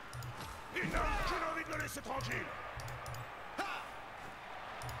 Putain, j'ai envie de le laisser tranquille.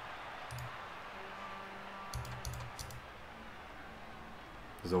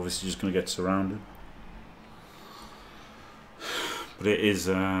 He's obviously just going to get surrounded. But it is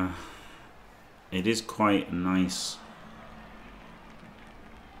quite nice.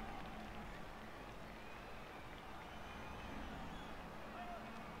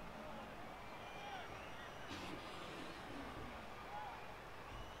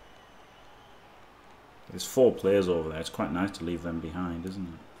 There's 4 players over there. It's quite nice to leave them behind, isn't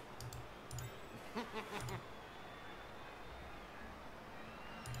it?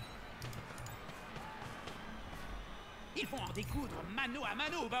 Ils vont en découdre mano à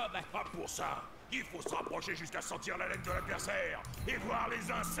mano, Bob. Pas pour ça. Il faut se rapprocher jusqu'à sentir la laine de l'adversaire et voir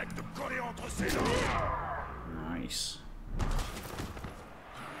les insectes coller entre ses dents. Nice.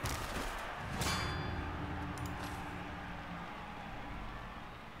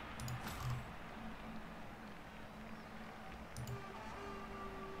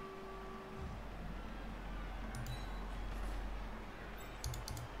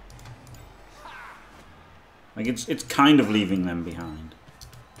 Like it's kind of leaving them behind.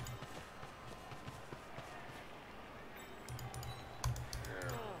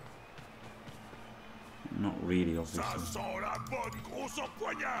 Not really, obviously. Ça sent la bonne grosse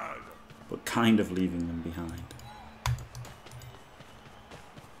empoignade. But kind of leaving them behind.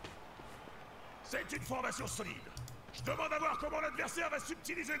 C'est une formation solide. Je demande à voir comment l'adversaire va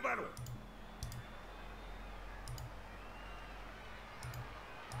subtiliser le ballon.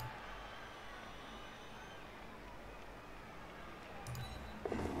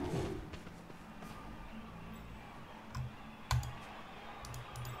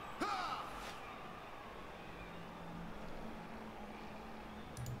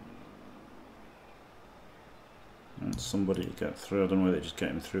 And somebody to get through. I don't know whether they just get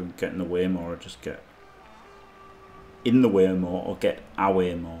him through and get in the way more, or just get in the way more, or get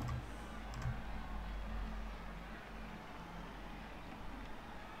away more.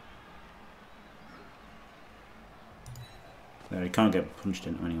 There, he can't get punched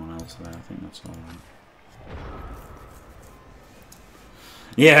into anyone else there. I think that's alright.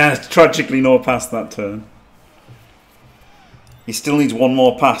 Yeah, tragically no pass that turn. He still needs one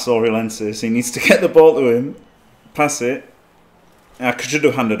more pass, Oriolensis. He needs to get the ball to him, pass it. I should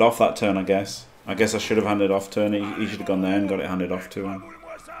have handed off that turn, I guess. I should have handed off turn. He should have gone there and got it handed off to him.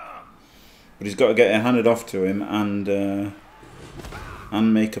 But he's got to get it handed off to him and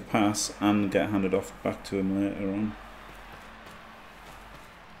make a pass and get handed off back to him later on.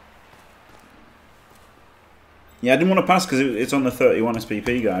 Yeah, I didn't want to pass because it's on the 31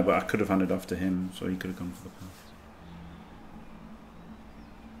 SPP guy, but I could have handed off to him, so he could have gone for the pass.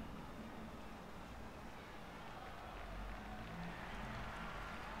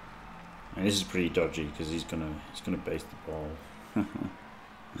 And this is pretty dodgy because he's gonna base the ball.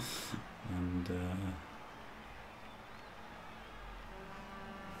 And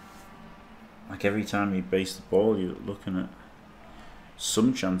like every time you base the ball, you're looking at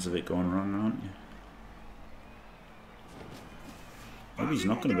some chance of it going wrong, aren't you? Maybe he's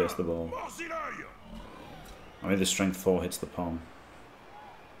not going to base the ball. I mean, the strength 4 hits the palm.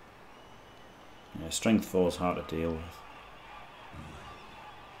 Yeah, strength 4 is hard to deal with.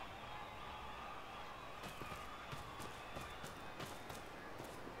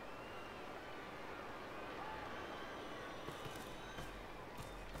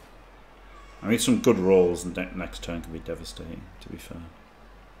 I mean, some good rolls and next turn can be devastating, to be fair.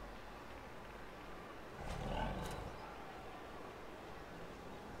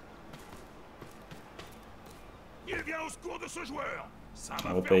 Il vient au secours de ce joueur. Ça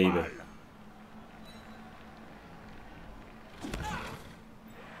va Oh, faire baby. mal.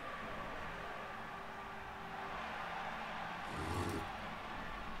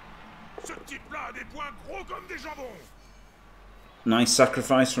 Ce type-là a des poings gros comme des jambons. Nice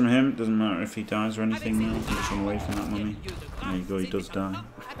sacrifice from him. Doesn't matter if he dies or anything now. He's just away from that mummy. There you go, he does die.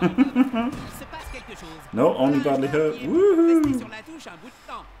 No, only badly hurt. Woohoo!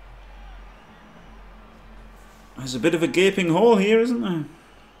 There's a bit of a gaping hole here, isn't there?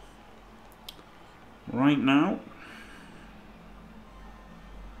 Right now.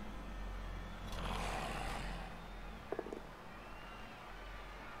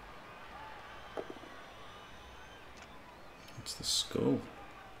 It's the skull.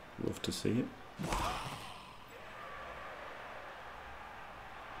 Love to see it.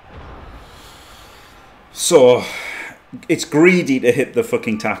 So, it's greedy to hit the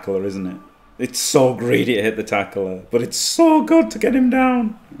fucking tackler, isn't it? It's so greedy to hit the tackler, but it's so good to get him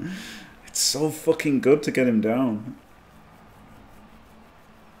down. It's so fucking good to get him down.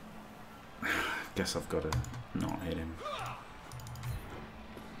 Guess I've got to not hit him.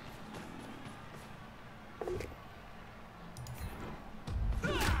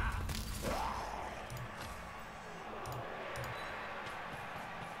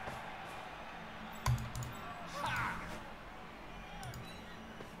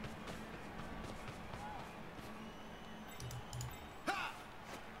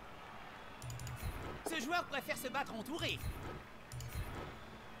 Ce joueur préfère se battre entouré.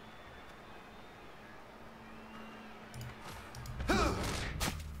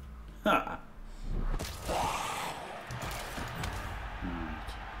 Ha!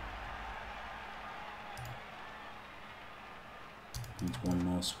 Needs one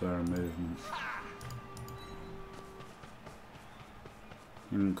more square of movement.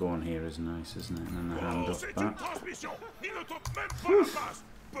 Him going here is nice, isn't it? And then the hand up back.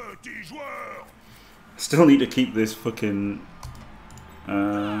 Still need to keep this fucking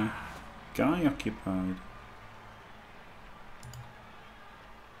guy occupied.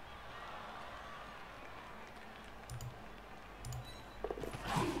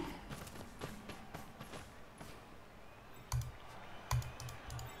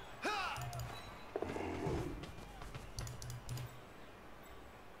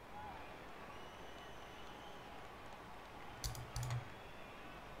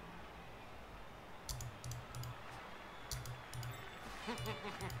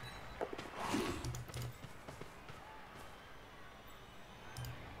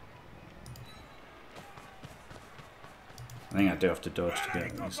 I think I do have to dodge to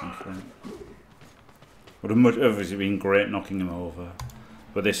get this in front. Would have much obviously been great knocking him over,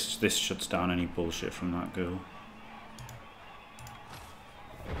 but this shuts down any bullshit from that girl.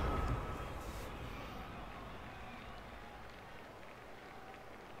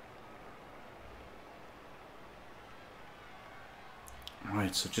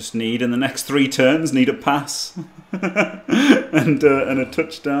 Right, so just need in the next 3 turns need a pass and a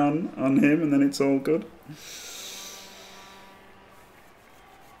touchdown on him, and then it's all good.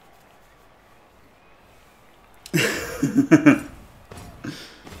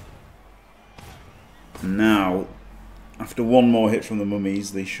 Now, after one more hit from the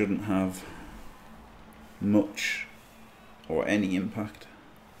mummies, they shouldn't have much or any impact.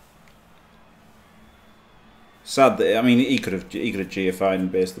 Sad that, I mean, he could have GFI'd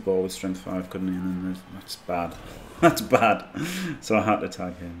and based the ball with strength 5, couldn't he? And then that's bad. That's bad. So I had to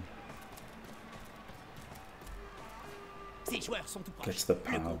tag him. Gets the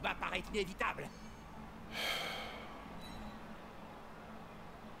power.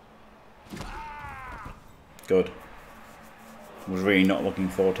 Good. Was really not looking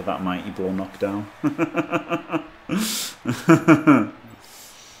forward to that mighty blow knockdown.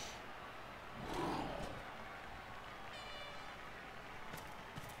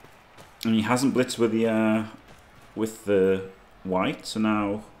 And he hasn't blitzed with the white, so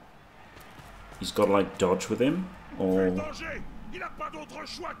now he's got to like dodge with him, or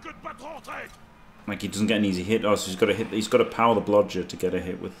like he doesn't get an easy hit. Oh, so he's got to hit. He's got to power the blodger to get a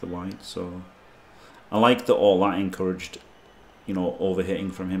hit with the white. So I like that all that encouraged, you know,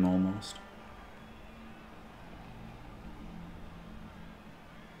 overhitting from him almost.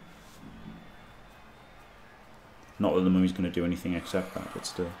 Not that the mummy's going to do anything except that, but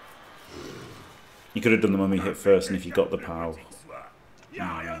still. You could have done the mummy hit first, and if you got the power...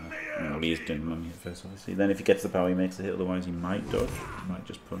 well, he is doing the mummy hit first, obviously. Then if he gets the power, he makes the hit, otherwise he might dodge. He might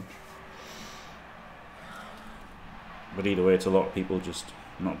just punch. But either way, it's a lot of people just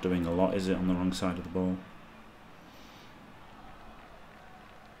not doing a lot, is it, on the wrong side of the ball.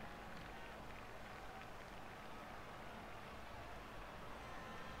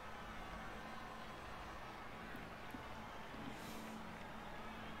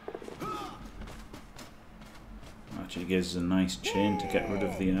 Actually gives a nice chain to get rid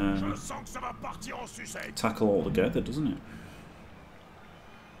of the tackle altogether, doesn't it?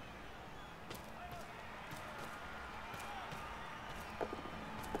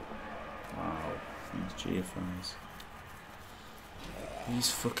 Wow, these GFIs.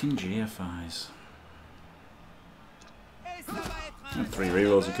 These fucking GFIs. And 3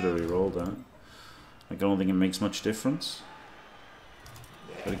 rerolls, he could have rerolled that. I don't think it makes much difference.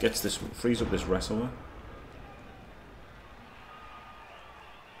 But it gets this, frees up this wrestler.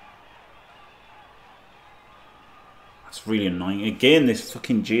 It's really annoying. Again, this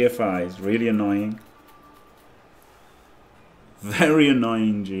fucking GFI is really annoying. Very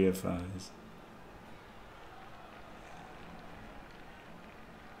annoying GFIs.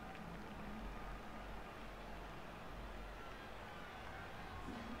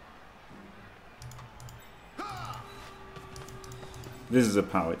 This is a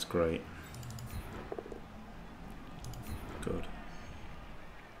power, it's great. Good.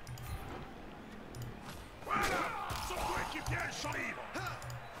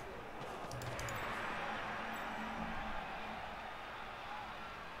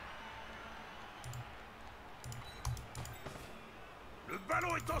 Le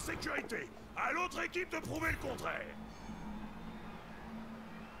ballon est en sécurité. À l'autre équipe de prouver le contraire.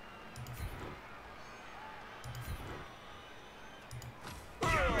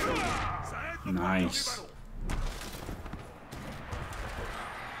 Nice.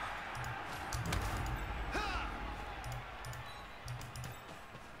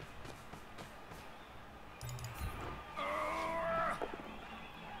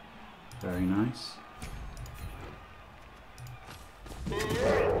 Very nice.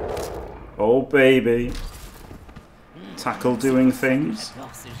 Oh baby. Tackle doing things.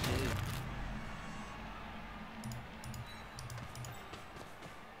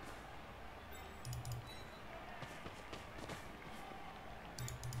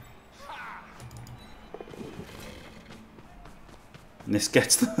 And this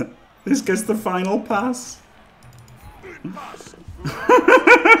gets the final pass.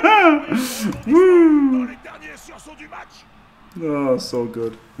 Woo! Oh, so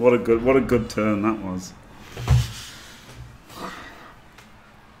good. What a good turn that was.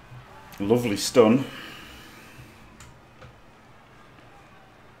 Lovely stun.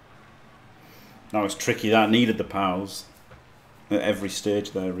 That was tricky. That needed the powers at every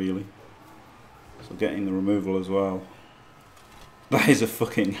stage there, really. So getting the removal as well. That is a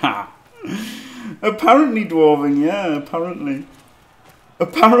fucking ha. Apparently dwarving, yeah, apparently.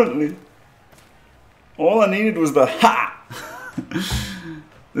 Apparently. All I needed was the ha.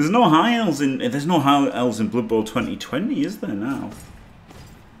 There's no high elves in Blood Bowl 2020, is there now?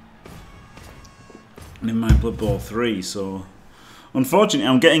 In my Blood Bowl 3, so unfortunately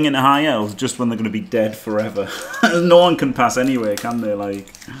I'm getting into high elves just when they're going to be dead forever. No one can pass anyway, can they?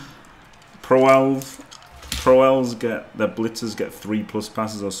 Like Pro elves get their blitzers get 3+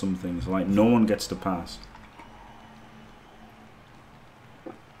 passes or something, so like no one gets to pass.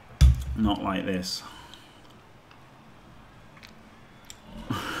 Not like this.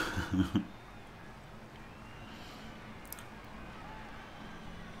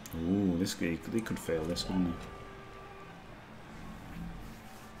 Ooh, this guy, he could fail this, couldn't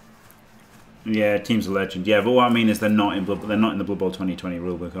he? Yeah, team's a legend. Yeah, but what I mean is they're not in the Blood Bowl 2020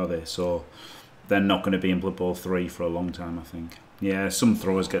 rulebook, are they? So they're not going to be in Blood Bowl 3 for a long time, I think. Yeah, some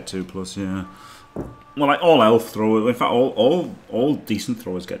throwers get 2+. Yeah. Well, like all elf throwers, in fact, all decent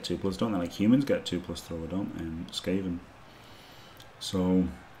throwers get 2+, don't they? Like humans get 2+ thrower, don't they? And Skaven. So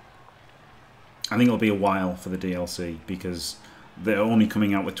I think it'll be a while for the DLC because they're only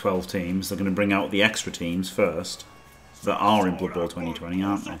coming out with 12 teams. They're going to bring out the extra teams first, that are in Blood Bowl 2020,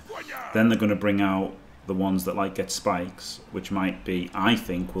 aren't they? Then they're going to bring out the ones that like get spikes, which might be, I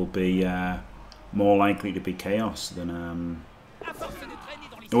think, will be more likely to be chaos than.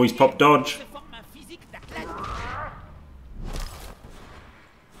 Oh, he's popped dodge.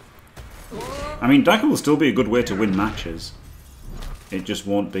 I mean, Dagger will still be a good way to win matches. It just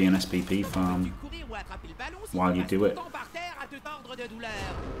won't be an SPP farm while you do it.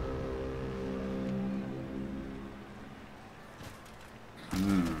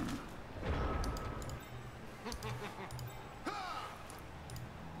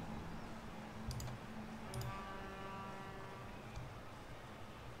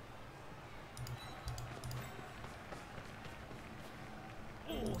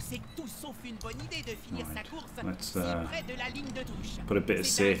 Let's put a bit of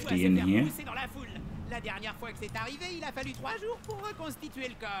safety in here. La dernière fois que c'est arrivé, il a fallu 3 jours pour reconstituer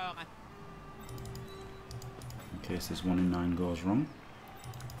le corps. In case this 1 in 9 goes wrong.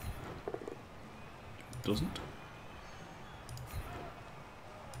 It doesn't.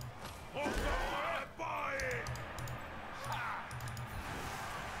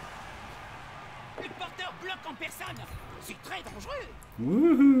 Le porteur bloque en personne. C'est très dangereux.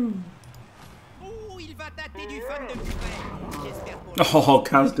 Woohoo! Oh, il va tâter du fun de plus près. J'espère pour Oh,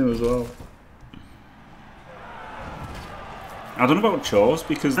 cast him as well. I don't know about chores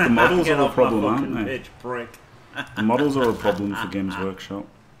because the models are a problem, aren't they? Bitch prick. The models are a problem for Games Workshop.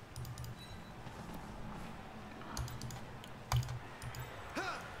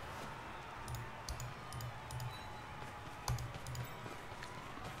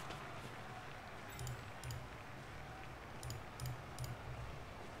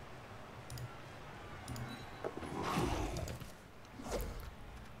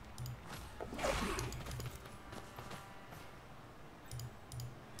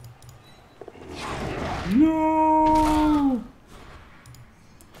 No!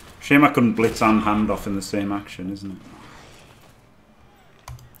 Shame I couldn't blitz and handoff in the same action, isn't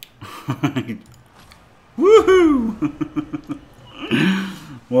it? Woohoo!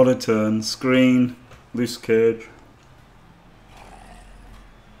 What a turn. Screen, loose cage.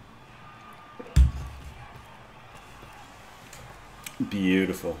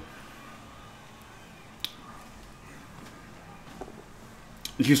 Beautiful.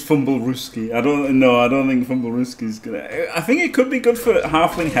 Use Fumble Ruski. I don't think Fumble Ruski's gonna. I think it could be good for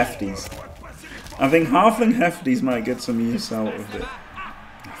Halfling Hefties. I think Halfling Hefties might get some use out of it.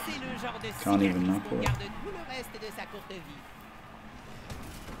 Can't even knock it.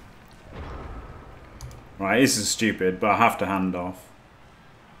 Right, this is stupid, but I have to hand off.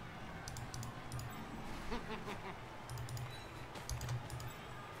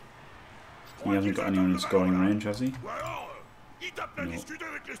 He hasn't got anyone in scoring range, has he? Il tape la discute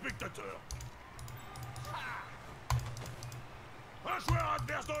avec les spectateurs. Un joueur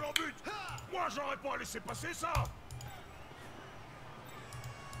adverse dans leur but. Moi, j'aurais pas laissé passer ça.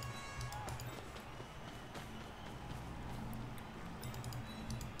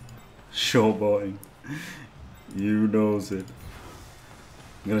 Showboating. You knows it.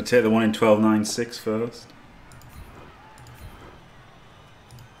 I'm gonna take the 1 in 12.96 first.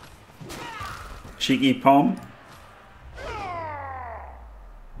 Cheeky Pom.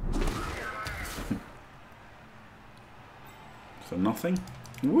 For nothing.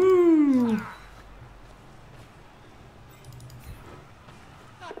 Woo!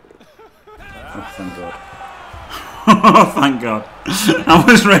 Oh, thank God. Oh, thank God. I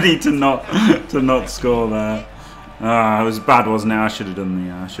was ready to not score there. Ah, it was bad, wasn't it? I should have done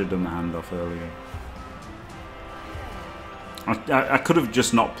the handoff earlier. I could have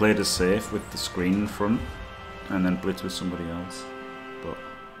just not played as safe with the screen in front and then blitz with somebody else. But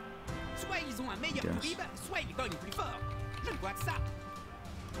yes.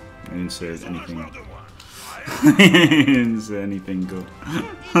 I didn't say anything. I didn't say anything good. I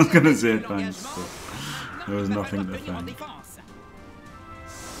was gonna say thanks, but there was nothing to thank.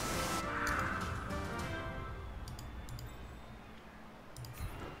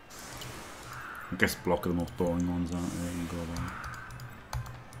 I guess block are the most boring ones, aren't they? You can go there.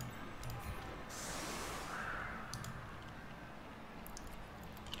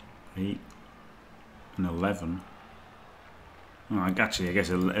 Eight and 11. Oh, actually, I guess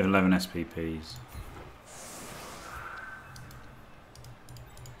 11 SPPs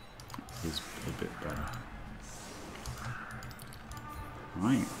is a bit better.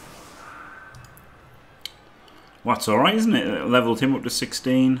 Right. Well, that's alright, isn't it? It leveled him up to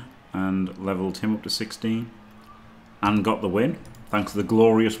 16 and leveled him up to 16 and got the win thanks to the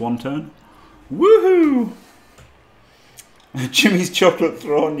glorious one turn. Woohoo! Jimmy's chocolate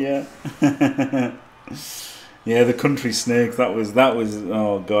throne, yeah. Yeah, the country snake. That was.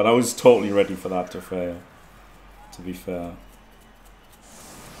 Oh god, I was totally ready for that to fail. To be fair,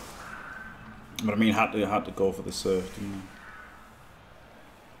 but I mean, had to go for the surf, didn't I?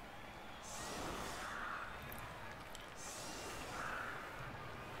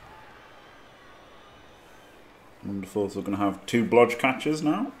 Wonderful. So we're going to have 2 blodge catchers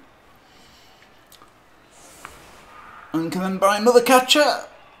now. And can then buy another catcher.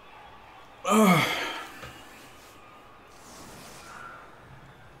 Oh.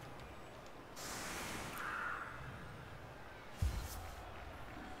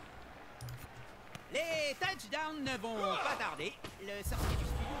 Les touchdowns ne vont pas tarder. Le sorcier du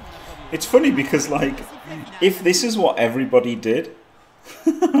studio m'en a promis. It's funny because, like, if this is what everybody did...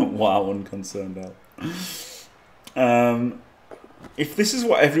 wow, unconcerned out. If this is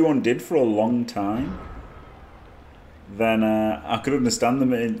what everyone did for a long time, then I could understand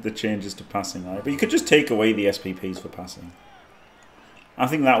the changes to passing, right? But you could just take away the SPPs for passing. I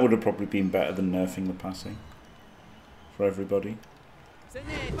think that would have probably been better than nerfing the passing for everybody. Ce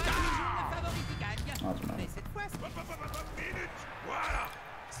n'est pas toujours le favori qui gagne. I don't know. Mais cette fois, Minute. Voilà.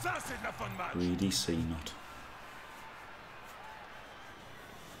 Ça, c'est de la fin de match. Greedy C-Nut.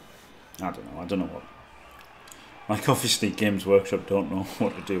 I don't know what. Like, obviously Games Workshop don't know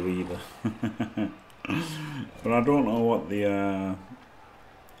what to do either. But I don't know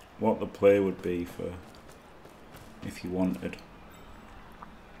what the play would be for if you wanted.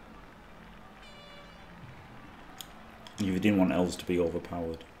 If you didn't want elves to be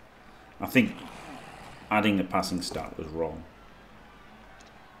overpowered. I think adding a passing stat was wrong.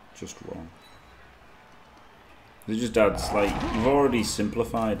 Just wrong. It just adds, like, you've already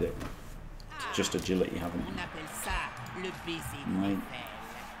simplified it. It's just agility, haven't on you? appelle ça le baiser de Right.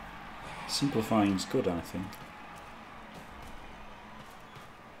 Eiffel. Simplifying's good, I think.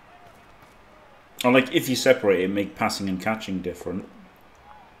 Or, like, if you separate it, make passing and catching different.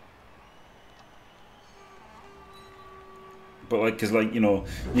 But, like, because, like, you know,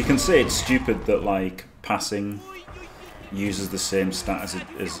 you can say it's stupid that, like, passing uses the same stat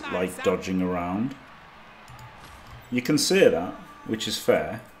as like, dodging around. You can say that, which is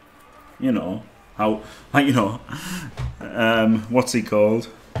fair. You know, how, like, you know, what's he called?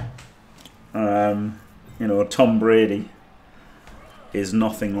 You know, Tom Brady is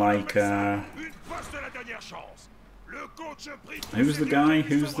nothing like, who's the guy?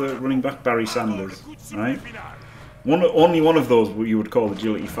 Who's the running back? Barry Sanders, right? Only one of those you would call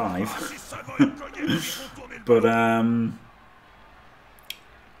agility 5. But,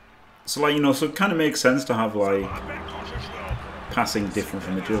 so, like, you know, so it kind of makes sense to have, like, passing different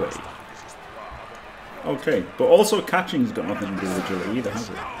from agility. Okay, but also catching's got nothing to do with agility either, has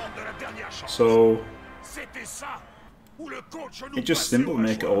it? So, it's just simple to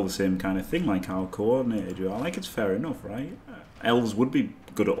make it all the same kind of thing, like how coordinated you are. Like, it's fair enough, right? Elves would be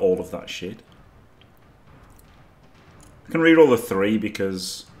good at all of that shit. I can read all the 3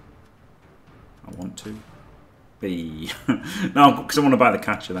 because I want to. No, because I want to buy the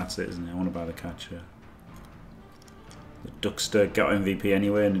catcher, that's it, isn't it? I want to buy the catcher. The Duckster got MVP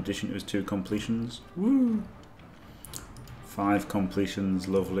anyway, in addition to his 2 completions. Woo! 5 completions,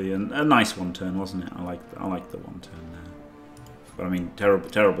 lovely, and a nice 1-turn, wasn't it? I like the 1-turn there. But I mean,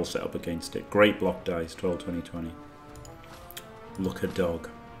 terrible setup against it. Great block dice, 12, 20, 20. Look a dog.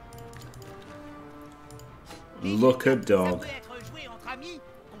 Look a dog.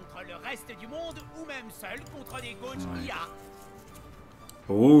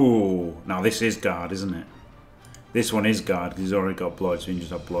 Ooh, now this is guard, isn't it? This one is guard because he's already got blodge, so you can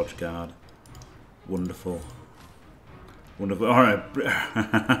just have blodge guard. Wonderful. Wonderful. Alright.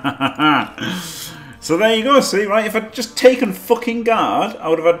 So there you go, see, right? If I'd just taken fucking guard, I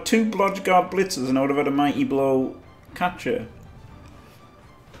would have had 2 blodge guard blitzers and I would have had a mighty blow catcher.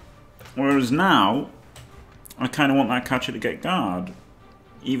 Whereas now, I kind of want that catcher to get guard.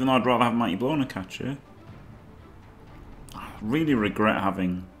 Even though I'd rather have mighty blow and a catcher. I really regret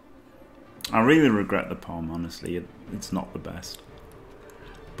having... I really regret the POM, honestly. It's not the best.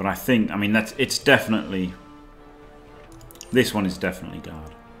 But I think, I mean, it's definitely... This one is definitely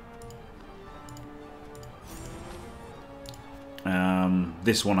guard.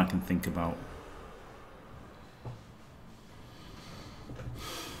 This one I can think about.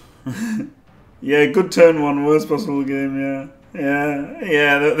 Yeah, good turn 1, worst possible game, yeah.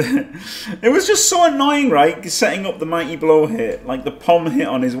 Yeah. It was just so annoying, right? Setting up the mighty blow hit, like the pom hit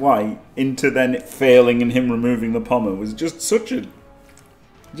on his white, into then it failing and him removing the pommer was just such a,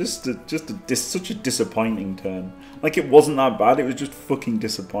 such a disappointing turn. Like, it wasn't that bad. It was just fucking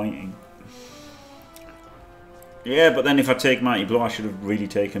disappointing. Yeah, but then if I take mighty blow, I should have really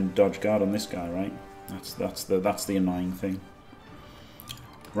taken dodge guard on this guy, right? That's the annoying thing.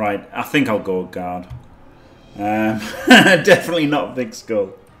 Right, I think I'll go guard. Definitely not big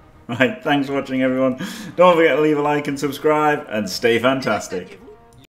skull. Right, thanks for watching, everyone. Don't forget to leave a like and subscribe, and stay fantastic.